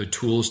or the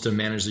tools to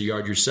manage the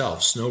yard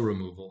yourself, snow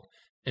removal,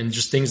 and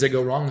just things that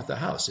go wrong with the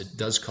house. It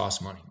does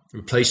cost money.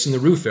 Replacing the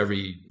roof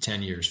every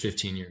 10 years,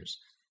 15 years,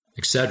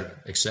 et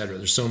cetera, et cetera.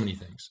 There's so many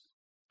things.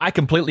 I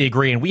completely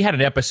agree. And we had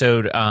an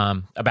episode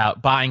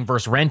about buying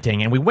versus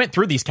renting, and we went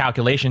through these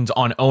calculations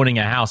on owning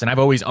a house. And I've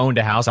always owned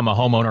a house. I'm a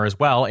homeowner as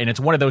well. And it's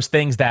one of those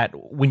things that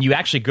when you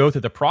actually go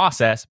through the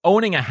process,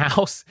 owning a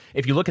house,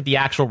 if you look at the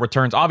actual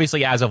returns,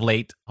 obviously as of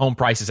late, home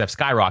prices have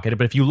skyrocketed.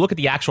 But if you look at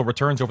the actual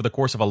returns over the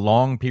course of a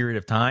long period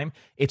of time,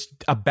 it's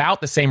about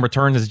the same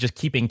returns as just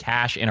keeping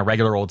cash in a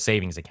regular old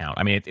savings account.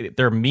 I mean,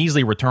 they're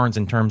measly returns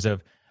in terms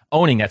of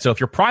owning that. So if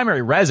your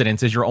primary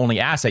residence is your only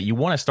asset, you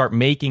want to start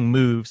making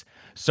moves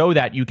so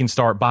that you can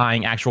start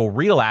buying actual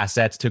real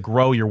assets to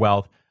grow your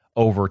wealth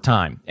over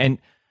time. And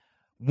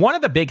one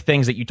of the big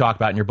things that you talk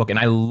about in your book, and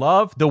I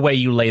love the way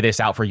you lay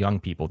this out for young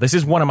people, this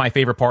is one of my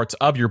favorite parts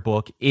of your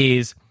book,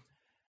 is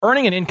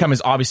earning an income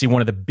is obviously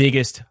one of the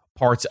biggest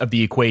parts of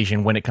the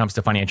equation when it comes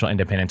to financial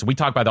independence. We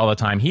talk about it all the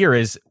time here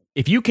is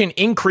if you can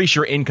increase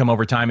your income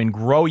over time and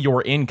grow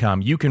your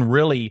income, you can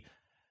really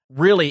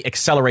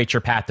accelerate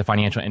your path to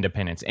financial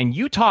independence. And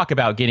you talk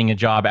about getting a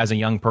job as a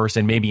young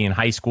person, maybe in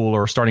high school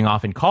or starting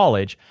off in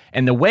college.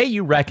 And the way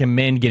you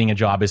recommend getting a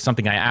job is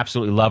something I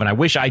absolutely love. And I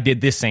wish I did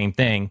this same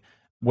thing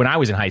when I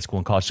was in high school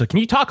and college. So can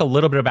you talk a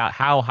little bit about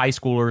how high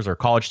schoolers or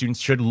college students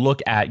should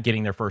look at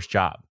getting their first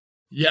job?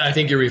 Yeah, I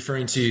think you're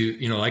referring to,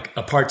 like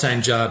a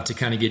part-time job to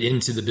kind of get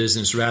into the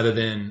business rather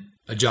than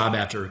a job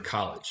after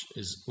college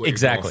is what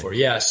exactly you're going for.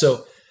 Yeah.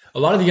 So a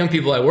lot of the young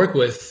people I work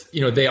with,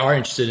 they are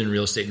interested in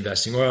real estate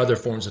investing or other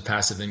forms of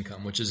passive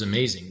income, which is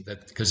amazing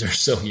because they're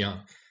so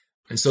young.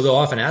 And so they'll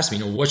often ask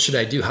me, what should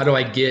I do? How do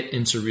I get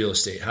into real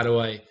estate? How do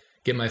I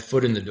get my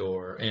foot in the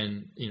door?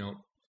 And,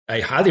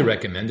 I highly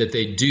recommend that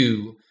they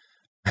do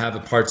have a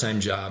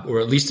part-time job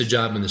or at least a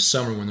job in the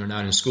summer when they're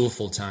not in school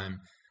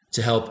full-time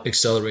to help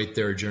accelerate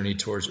their journey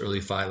towards early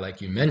FI, like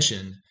you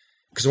mentioned,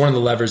 because one of the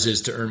levers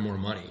is to earn more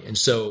money. And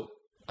so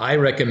I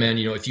recommend,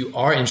 if you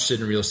are interested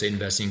in real estate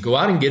investing, go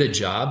out and get a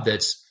job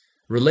that's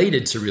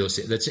related to real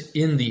estate, that's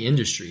in the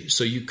industry.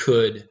 So you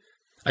could,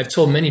 I've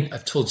told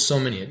so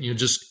many,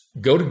 just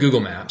go to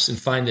Google Maps and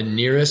find the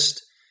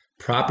nearest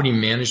property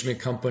management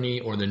company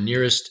or the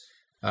nearest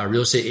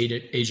real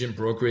estate agent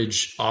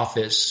brokerage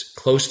office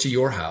close to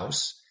your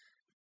house,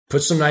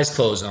 put some nice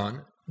clothes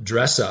on,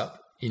 dress up,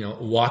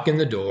 walk in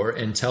the door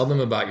and tell them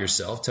about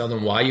yourself, tell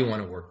them why you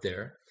want to work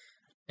there.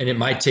 And it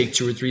might take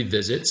 2 or 3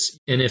 visits.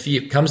 And if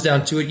it comes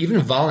down to it, even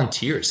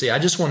volunteer. Say, I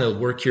just want to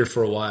work here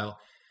for a while.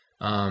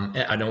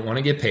 I don't want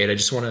to get paid. I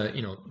just want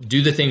to,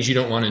 do the things you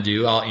don't want to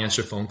do. I'll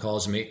answer phone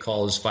calls, make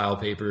calls, file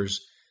papers.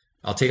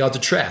 I'll take out the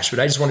trash, but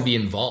I just want to be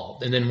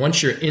involved. And then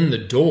once you're in the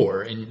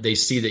door and they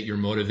see that you're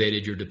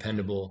motivated, you're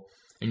dependable,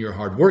 and you're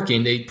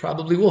hardworking, they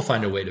probably will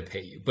find a way to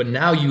pay you. But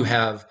now you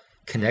have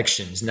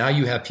connections. Now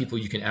you have people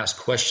you can ask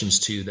questions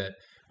to that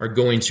are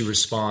going to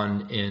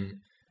respond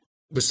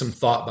with some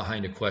thought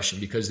behind a question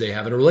because they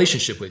have a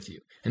relationship with you.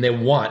 And they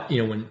want,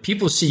 when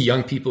people see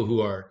young people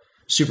who are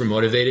super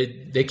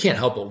motivated, they can't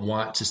help but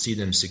want to see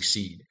them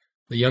succeed.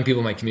 The young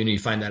people in my community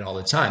find that all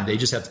the time. They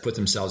just have to put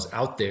themselves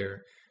out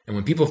there. And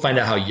when people find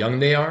out how young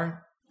they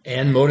are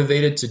and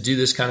motivated to do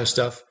this kind of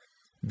stuff,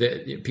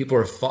 people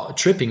are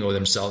tripping over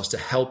themselves to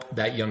help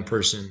that young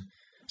person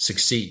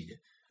succeed.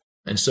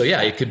 And so,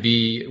 yeah, it could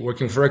be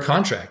working for a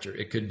contractor.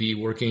 It could be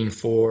working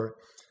for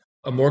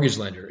a mortgage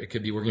lender. It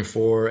could be working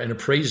for an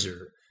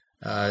appraiser.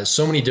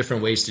 So many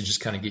different ways to just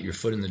kind of get your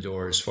foot in the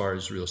door as far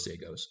as real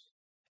estate goes.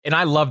 And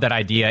I love that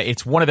idea.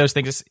 It's one of those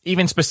things,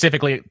 even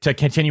specifically to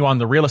continue on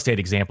the real estate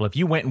example, if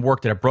you went and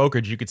worked at a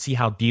brokerage, you could see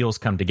how deals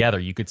come together.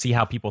 You could see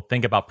how people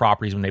think about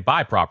properties when they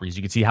buy properties.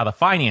 You could see how the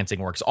financing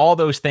works, all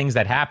those things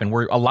that happen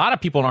where a lot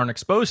of people aren't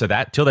exposed to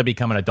that till they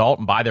become an adult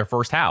and buy their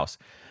first house.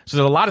 So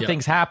there's a lot of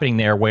things happening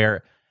there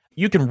where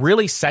you can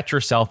really set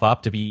yourself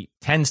up to be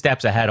 10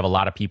 steps ahead of a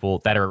lot of people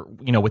that are,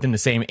 within the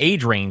same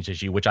age range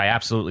as you, which I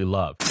absolutely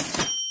love.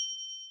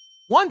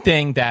 One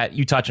thing that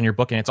you touch on your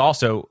book, and it's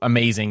also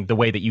amazing the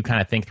way that you kind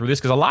of think through this,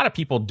 because a lot of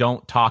people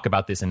don't talk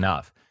about this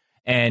enough,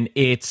 and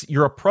it's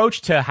your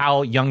approach to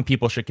how young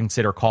people should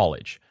consider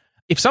college.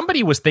 If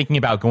somebody was thinking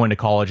about going to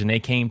college and they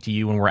came to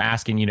you and were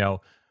asking,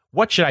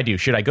 what should I do?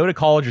 Should I go to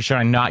college or should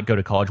I not go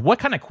to college? What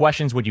kind of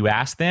questions would you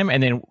ask them?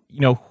 And then,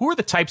 who are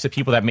the types of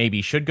people that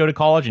maybe should go to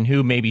college and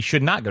who maybe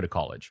should not go to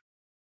college?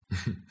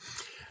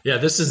 Yeah,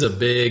 this is a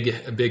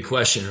big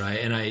question, right?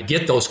 And I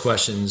get those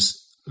questions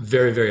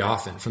very, very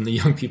often from the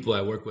young people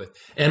I work with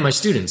and my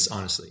students,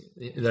 honestly,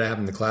 that I have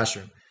in the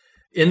classroom.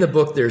 In the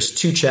book, there's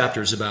 2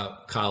 chapters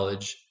about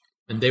college,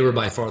 and they were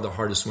by far the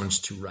hardest ones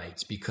to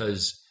write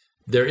because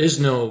there is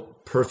no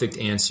perfect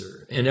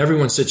answer and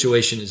everyone's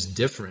situation is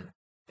different.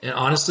 And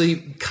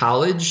honestly,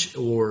 college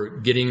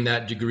or getting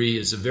that degree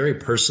is a very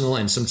personal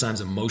and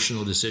sometimes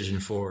emotional decision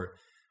for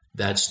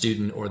that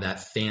student or that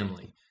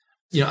family.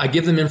 I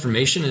give them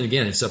information, and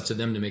again, it's up to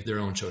them to make their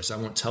own choice. I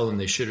won't tell them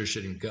they should or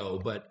shouldn't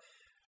go, but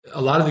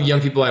a lot of the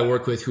young people I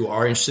work with who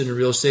are interested in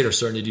real estate are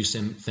starting to do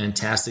some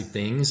fantastic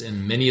things,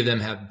 and many of them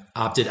have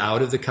opted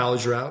out of the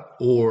college route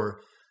or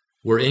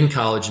were in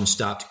college and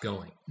stopped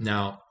going.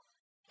 Now,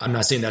 I'm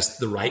not saying that's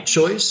the right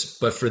choice,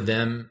 but for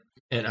them,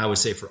 and I would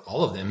say for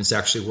all of them, it's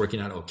actually working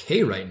out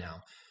okay right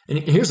now. And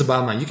here's the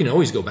bottom line. You can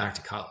always go back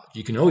to college.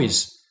 You can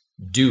always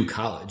do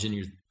college in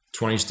your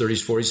 20s,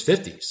 30s,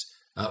 40s,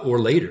 50s, or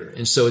later.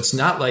 And so it's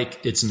not like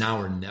it's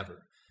now or never.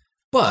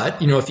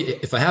 But,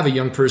 if I have a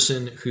young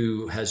person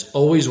who has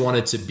always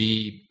wanted to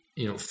be,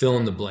 fill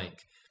in the blank,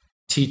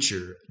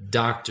 teacher,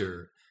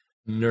 doctor,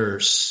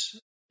 nurse,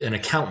 an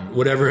accountant,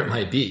 whatever it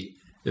might be,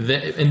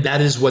 and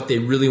that is what they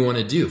really want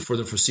to do for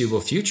the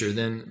foreseeable future,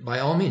 then by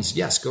all means,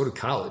 yes, go to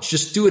college.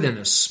 Just do it in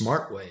a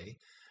smart way.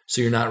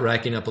 So you're not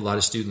racking up a lot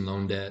of student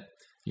loan debt.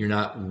 You're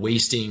not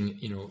wasting,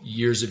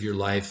 years of your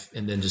life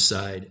and then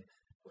decide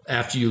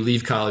after you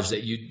leave college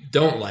that you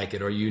don't like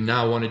it, or you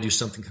now want to do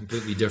something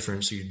completely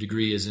different. So your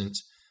degree isn't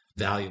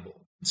valuable.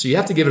 So you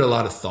have to give it a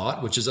lot of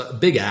thought, which is a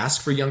big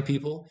ask for young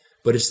people,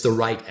 but it's the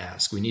right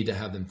ask. We need to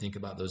have them think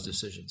about those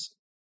decisions.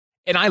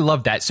 And I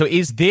love that. So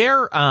is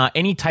there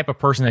any type of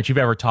person that you've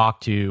ever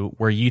talked to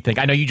where you think,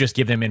 I know you just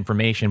give them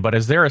information, but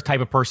is there a type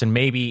of person,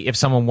 maybe if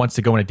someone wants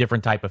to go in a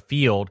different type of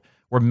field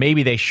where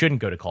maybe they shouldn't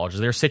go to college? Is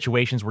there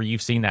situations where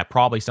you've seen that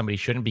probably somebody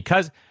shouldn't?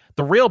 Because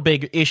the real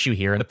big issue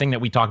here, and the thing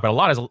that we talk about a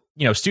lot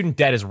is, student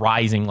debt is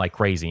rising like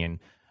crazy. And,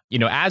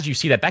 as you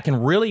see that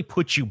can really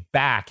put you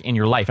back in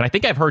your life. And I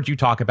think I've heard you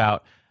talk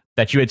about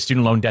that you had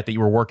student loan debt that you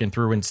were working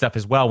through and stuff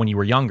as well when you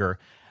were younger.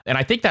 And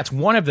I think that's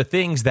one of the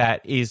things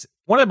that is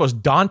one of the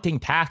most daunting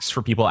tasks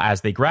for people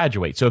as they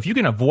graduate. So if you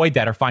can avoid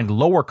that or find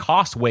lower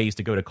cost ways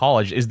to go to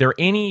college, is there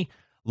any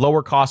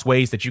lower cost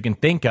ways that you can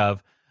think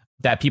of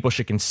that people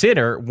should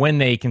consider when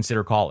they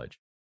consider college?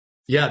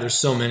 Yeah, there's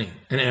so many.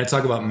 And I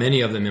talk about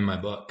many of them in my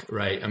book,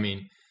 right? I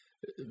mean,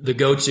 the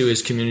go-to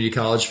is community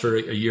college for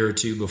a year or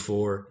two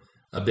before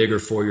a bigger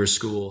 4-year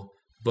school.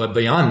 But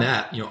beyond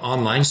that,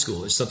 online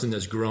school is something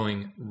that's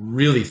growing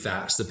really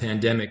fast. The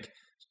pandemic,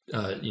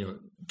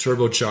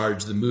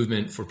 turbocharged the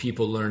movement for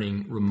people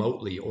learning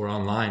remotely or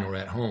online or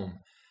at home.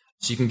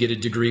 So you can get a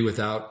degree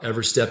without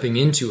ever stepping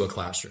into a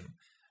classroom,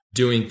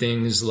 doing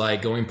things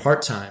like going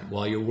part-time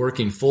while you're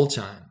working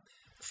full-time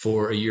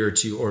for a year or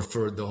two or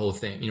for the whole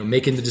thing,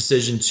 making the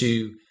decision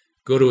to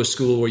go to a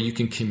school where you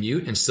can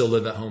commute and still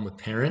live at home with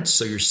parents.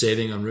 So you're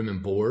saving on room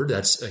and board.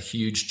 That's a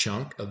huge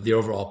chunk of the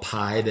overall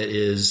pie that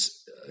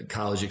is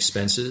college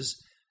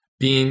expenses.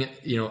 Being,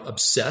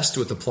 obsessed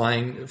with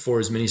applying for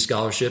as many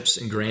scholarships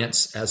and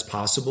grants as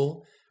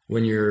possible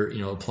when you're,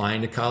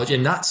 applying to college,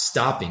 and not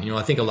stopping.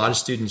 I think a lot of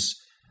students,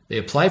 they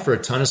apply for a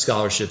ton of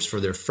scholarships for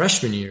their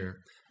freshman year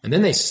and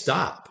then they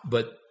stop,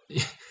 but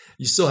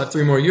you still have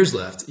 3 more years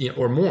left,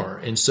 or more.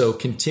 And so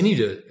continue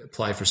to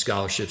apply for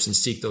scholarships and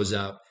seek those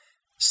out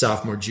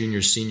sophomore,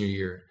 junior, senior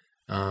year,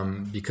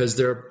 because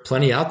there are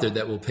plenty out there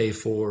that will pay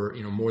for,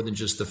 more than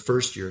just the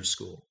first year of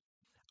school.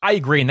 I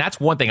agree. And that's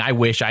one thing I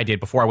wish I did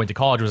before I went to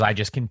college was I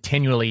just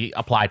continually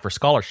applied for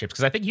scholarships,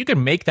 because I think you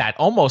can make that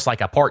almost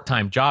like a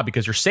part-time job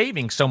because you're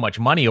saving so much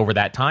money over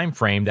that time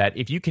frame that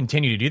if you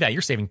continue to do that,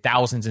 you're saving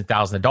thousands and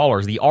thousands of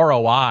dollars. The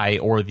ROI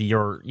or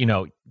your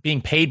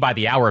being paid by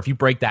the hour, if you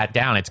break that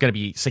down, it's going to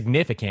be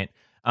significant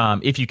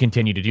if you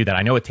continue to do that.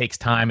 I know it takes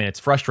time and it's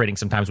frustrating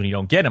sometimes when you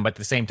don't get them, but at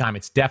the same time,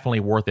 it's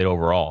definitely worth it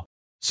overall.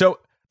 So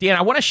Dan,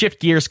 I want to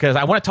shift gears because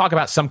I want to talk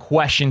about some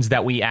questions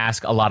that we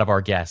ask a lot of our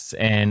guests.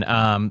 And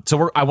I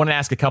want to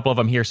ask a couple of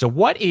them here. So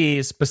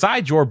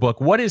besides your book,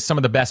 what is some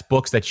of the best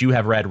books that you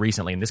have read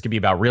recently? And this could be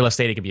about real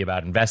estate, it could be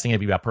about investing, it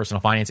could be about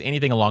personal finance,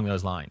 anything along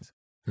those lines.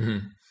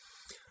 Mm-hmm.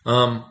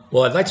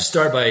 Well, I'd like to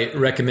start by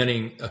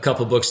recommending a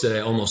couple of books that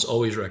I almost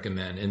always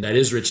recommend, and that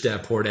is Rich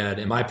Dad, Poor Dad,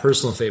 and my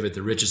personal favorite,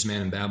 The Richest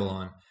Man in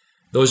Babylon.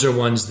 Those are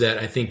ones that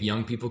I think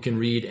young people can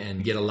read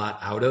and get a lot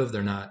out of.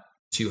 They're not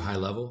too high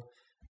level.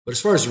 But as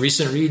far as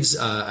recent reads,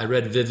 I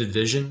read Vivid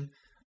Vision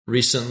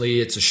recently.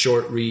 It's a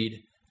short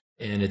read,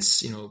 and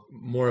it's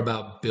more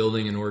about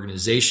building an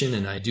organization.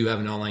 And I do have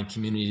an online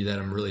community that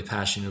I'm really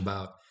passionate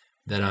about,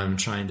 that I'm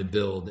trying to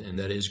build, and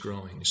that is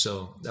growing.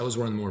 So that was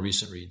one of the more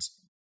recent reads.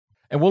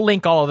 And we'll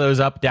link all of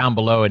those up down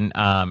below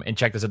and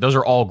check this out. Those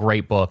are all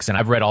great books, and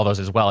I've read all those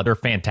as well. They're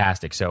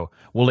fantastic. So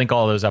we'll link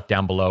all of those up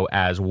down below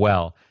as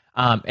well.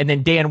 And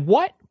then Dan,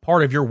 what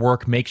part of your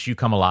work makes you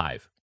come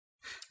alive?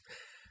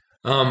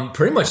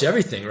 Pretty much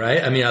everything,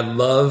 right? I mean, I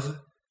love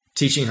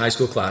teaching high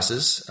school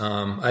classes.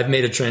 I've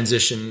made a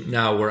transition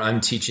now where I'm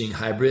teaching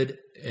hybrid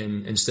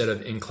instead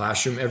of in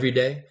classroom every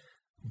day,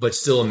 but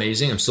still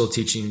amazing. I'm still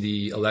teaching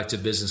the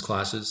elective business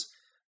classes.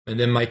 And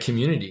then my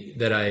community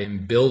that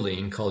I'm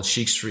building called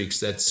Sheeks,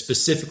 that's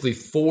specifically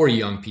for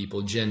young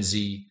people, Gen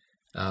Z,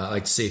 I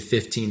like to say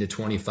 15 to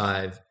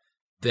 25,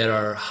 that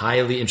are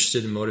highly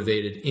interested and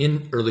motivated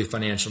in early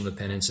financial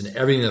independence and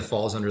everything that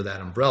falls under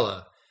that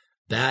umbrella.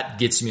 That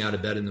gets me out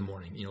of bed in the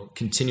morning,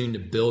 continuing to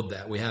build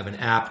that. We have an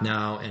app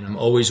now, and I'm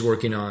always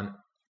working on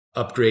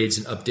upgrades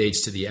and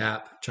updates to the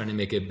app, trying to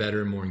make it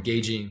better and more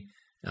engaging,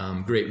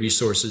 great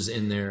resources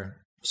in there.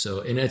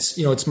 So, and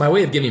it's my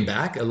way of giving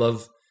back. I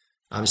love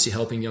obviously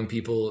helping young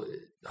people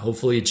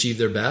hopefully achieve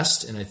their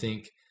best. And I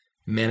think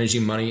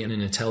managing money in an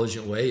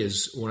intelligent way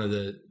is one of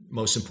the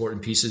most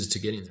important pieces to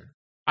getting there.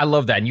 I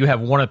love that. And you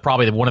have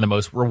probably one of the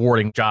most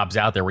rewarding jobs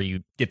out there where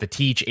you get to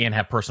teach and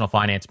have personal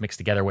finance mixed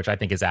together, which I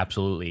think is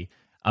absolutely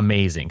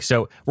amazing.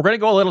 So we're going to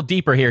go a little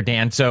deeper here,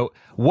 Dan. So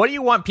what do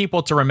you want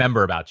people to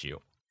remember about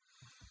you?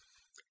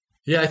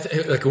 Yeah,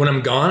 like when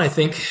I'm gone, I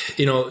think,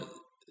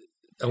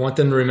 I want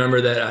them to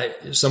remember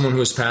that someone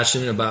who is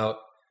passionate about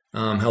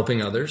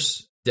helping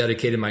others,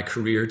 dedicated my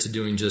career to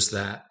doing just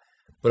that,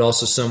 but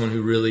also someone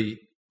who really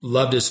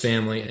loved his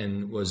family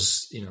and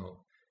was,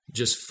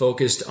 just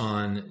focused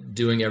on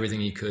doing everything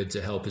he could to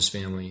help his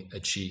family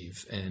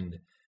achieve. And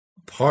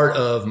part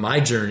of my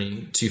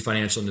journey to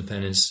financial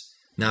independence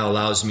now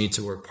allows me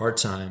to work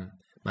part-time.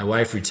 My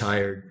wife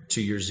retired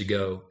 2 years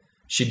ago.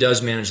 She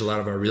does manage a lot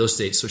of our real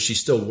estate, so she's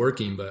still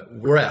working, but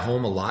we're at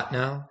home a lot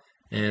now,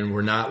 and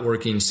we're not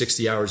working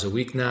 60 hours a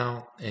week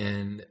now.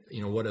 And,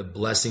 what a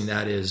blessing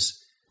that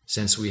is,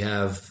 since we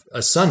have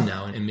a son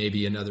now and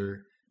maybe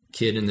another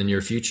kid in the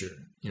near future,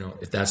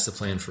 if that's the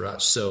plan for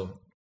us. So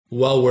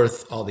well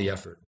worth all the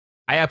effort.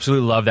 I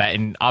absolutely love that.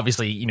 And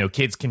obviously,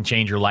 kids can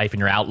change your life and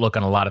your outlook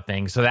on a lot of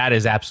things. So that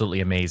is absolutely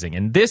amazing.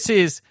 And this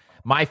is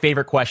my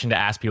favorite question to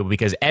ask people,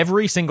 because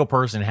every single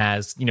person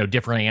has,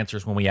 different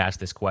answers when we ask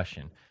this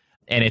question.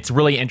 And it's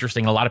really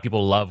interesting. A lot of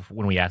people love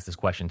when we ask this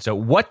question. So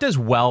what does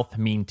wealth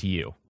mean to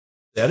you?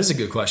 That is a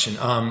good question.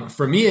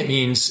 For me, it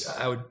means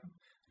I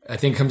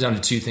think it comes down to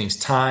two things: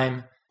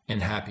 time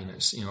and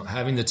happiness.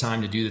 Having the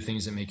time to do the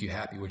things that make you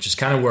happy, which is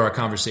kind of where our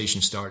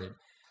conversation started.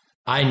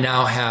 I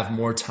now have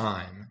more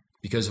time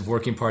because of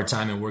working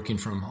part-time and working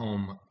from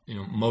home,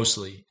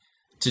 mostly,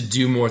 to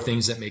do more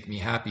things that make me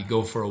happy.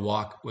 Go for a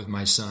walk with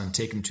my son,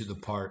 take him to the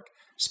park,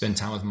 spend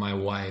time with my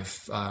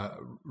wife,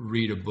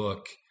 read a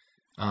book,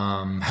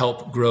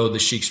 help grow the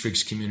Sheeks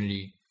Freaks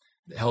community,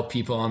 help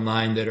people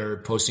online that are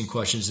posting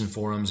questions in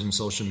forums and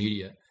social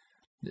media.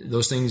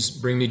 Those things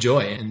bring me joy,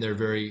 and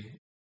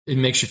it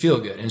makes you feel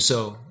good. And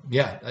so,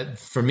 yeah,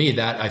 for me,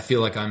 that I feel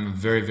like I'm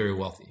very, very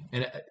wealthy.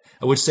 And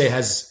I would say it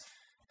has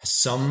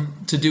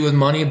some to do with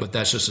money, but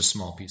that's just a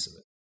small piece of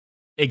it.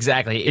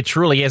 Exactly. It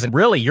truly is. And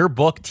really, your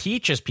book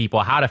teaches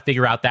people how to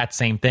figure out that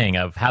same thing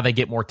of how they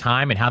get more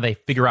time and how they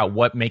figure out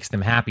what makes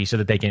them happy so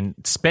that they can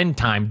spend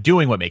time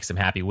doing what makes them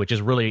happy, which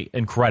is really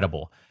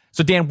incredible.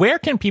 So, Dan, where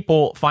can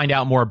people find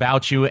out more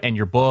about you and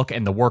your book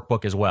and the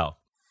workbook as well?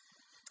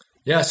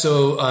 Yeah,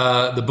 so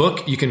the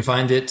book, you can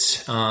find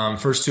it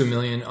First to a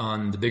Million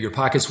on the Bigger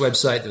Pockets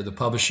website. They're the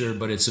publisher,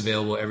 but it's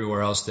available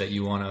everywhere else that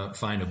you want to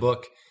find a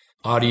book: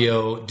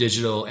 audio,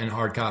 digital, and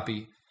hard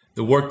copy.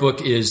 The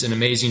workbook is an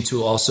amazing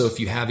tool. Also, if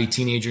you have a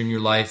teenager in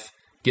your life,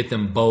 get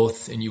them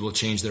both and you will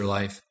change their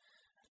life.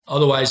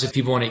 Otherwise, if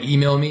people want to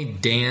email me,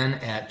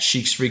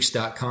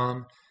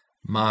 dan@sheeksfreaks.com.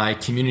 My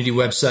community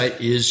website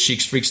is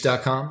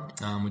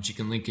sheeksfreaks.com, which you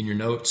can link in your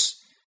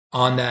notes.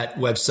 On that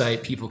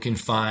website, people can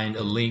find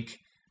a link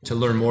to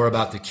learn more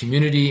about the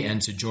community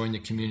and to join the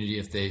community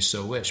if they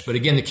so wish. But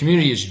again, the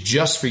community is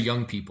just for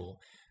young people,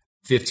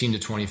 15 to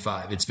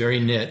 25. It's very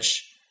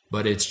niche,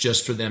 but it's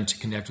just for them to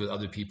connect with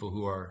other people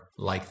who are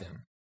like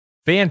them.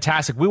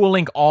 Fantastic. We will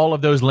link all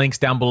of those links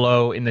down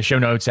below in the show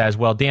notes as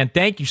well. Dan,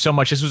 thank you so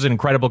much. This was an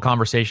incredible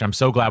conversation. I'm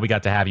so glad we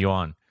got to have you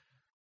on.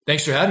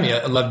 Thanks for having me.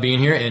 I love being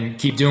here, and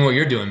keep doing what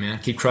you're doing, man.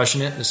 Keep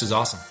crushing it. This is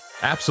awesome.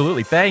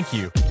 Absolutely. Thank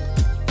you.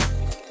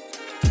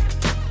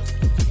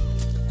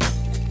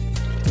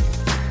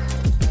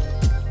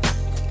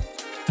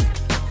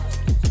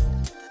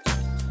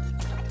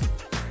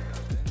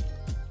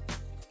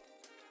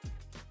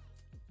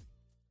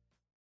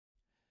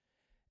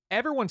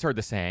 Everyone's heard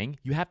the saying,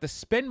 you have to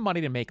spend money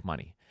to make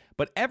money.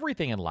 But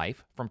everything in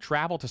life, from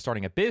travel to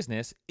starting a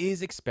business,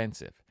 is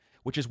expensive,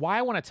 which is why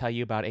I want to tell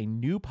you about a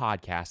new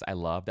podcast I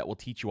love that will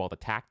teach you all the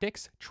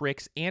tactics,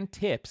 tricks, and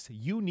tips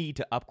you need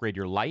to upgrade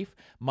your life,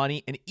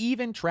 money, and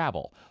even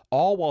travel,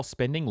 all while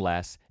spending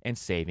less and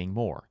saving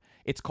more.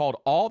 It's called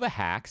All the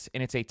Hacks,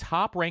 and it's a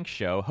top-ranked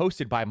show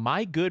hosted by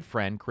my good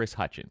friend Chris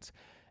Hutchins,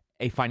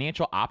 a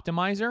financial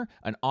optimizer,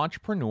 an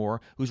entrepreneur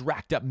who's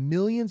racked up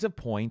millions of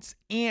points,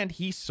 and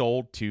he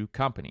sold 2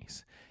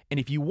 companies. And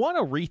if you want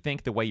to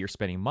rethink the way you're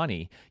spending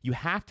money, you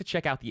have to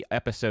check out the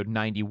episode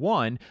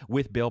 91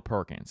 with Bill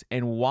Perkins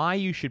and why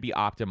you should be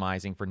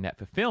optimizing for net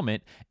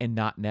fulfillment and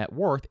not net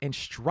worth and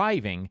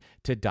striving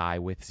to die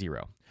with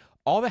zero.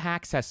 All the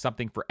Hacks has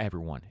something for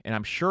everyone, and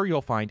I'm sure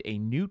you'll find a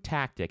new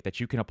tactic that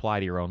you can apply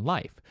to your own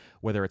life,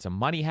 whether it's a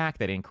money hack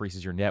that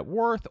increases your net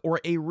worth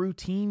or a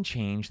routine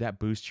change that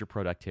boosts your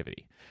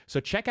productivity.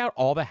 So check out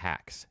All the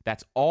Hacks.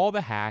 That's All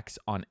the Hacks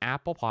on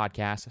Apple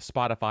Podcasts,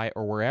 Spotify,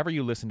 or wherever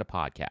you listen to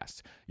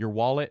podcasts. Your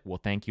wallet will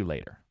thank you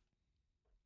later.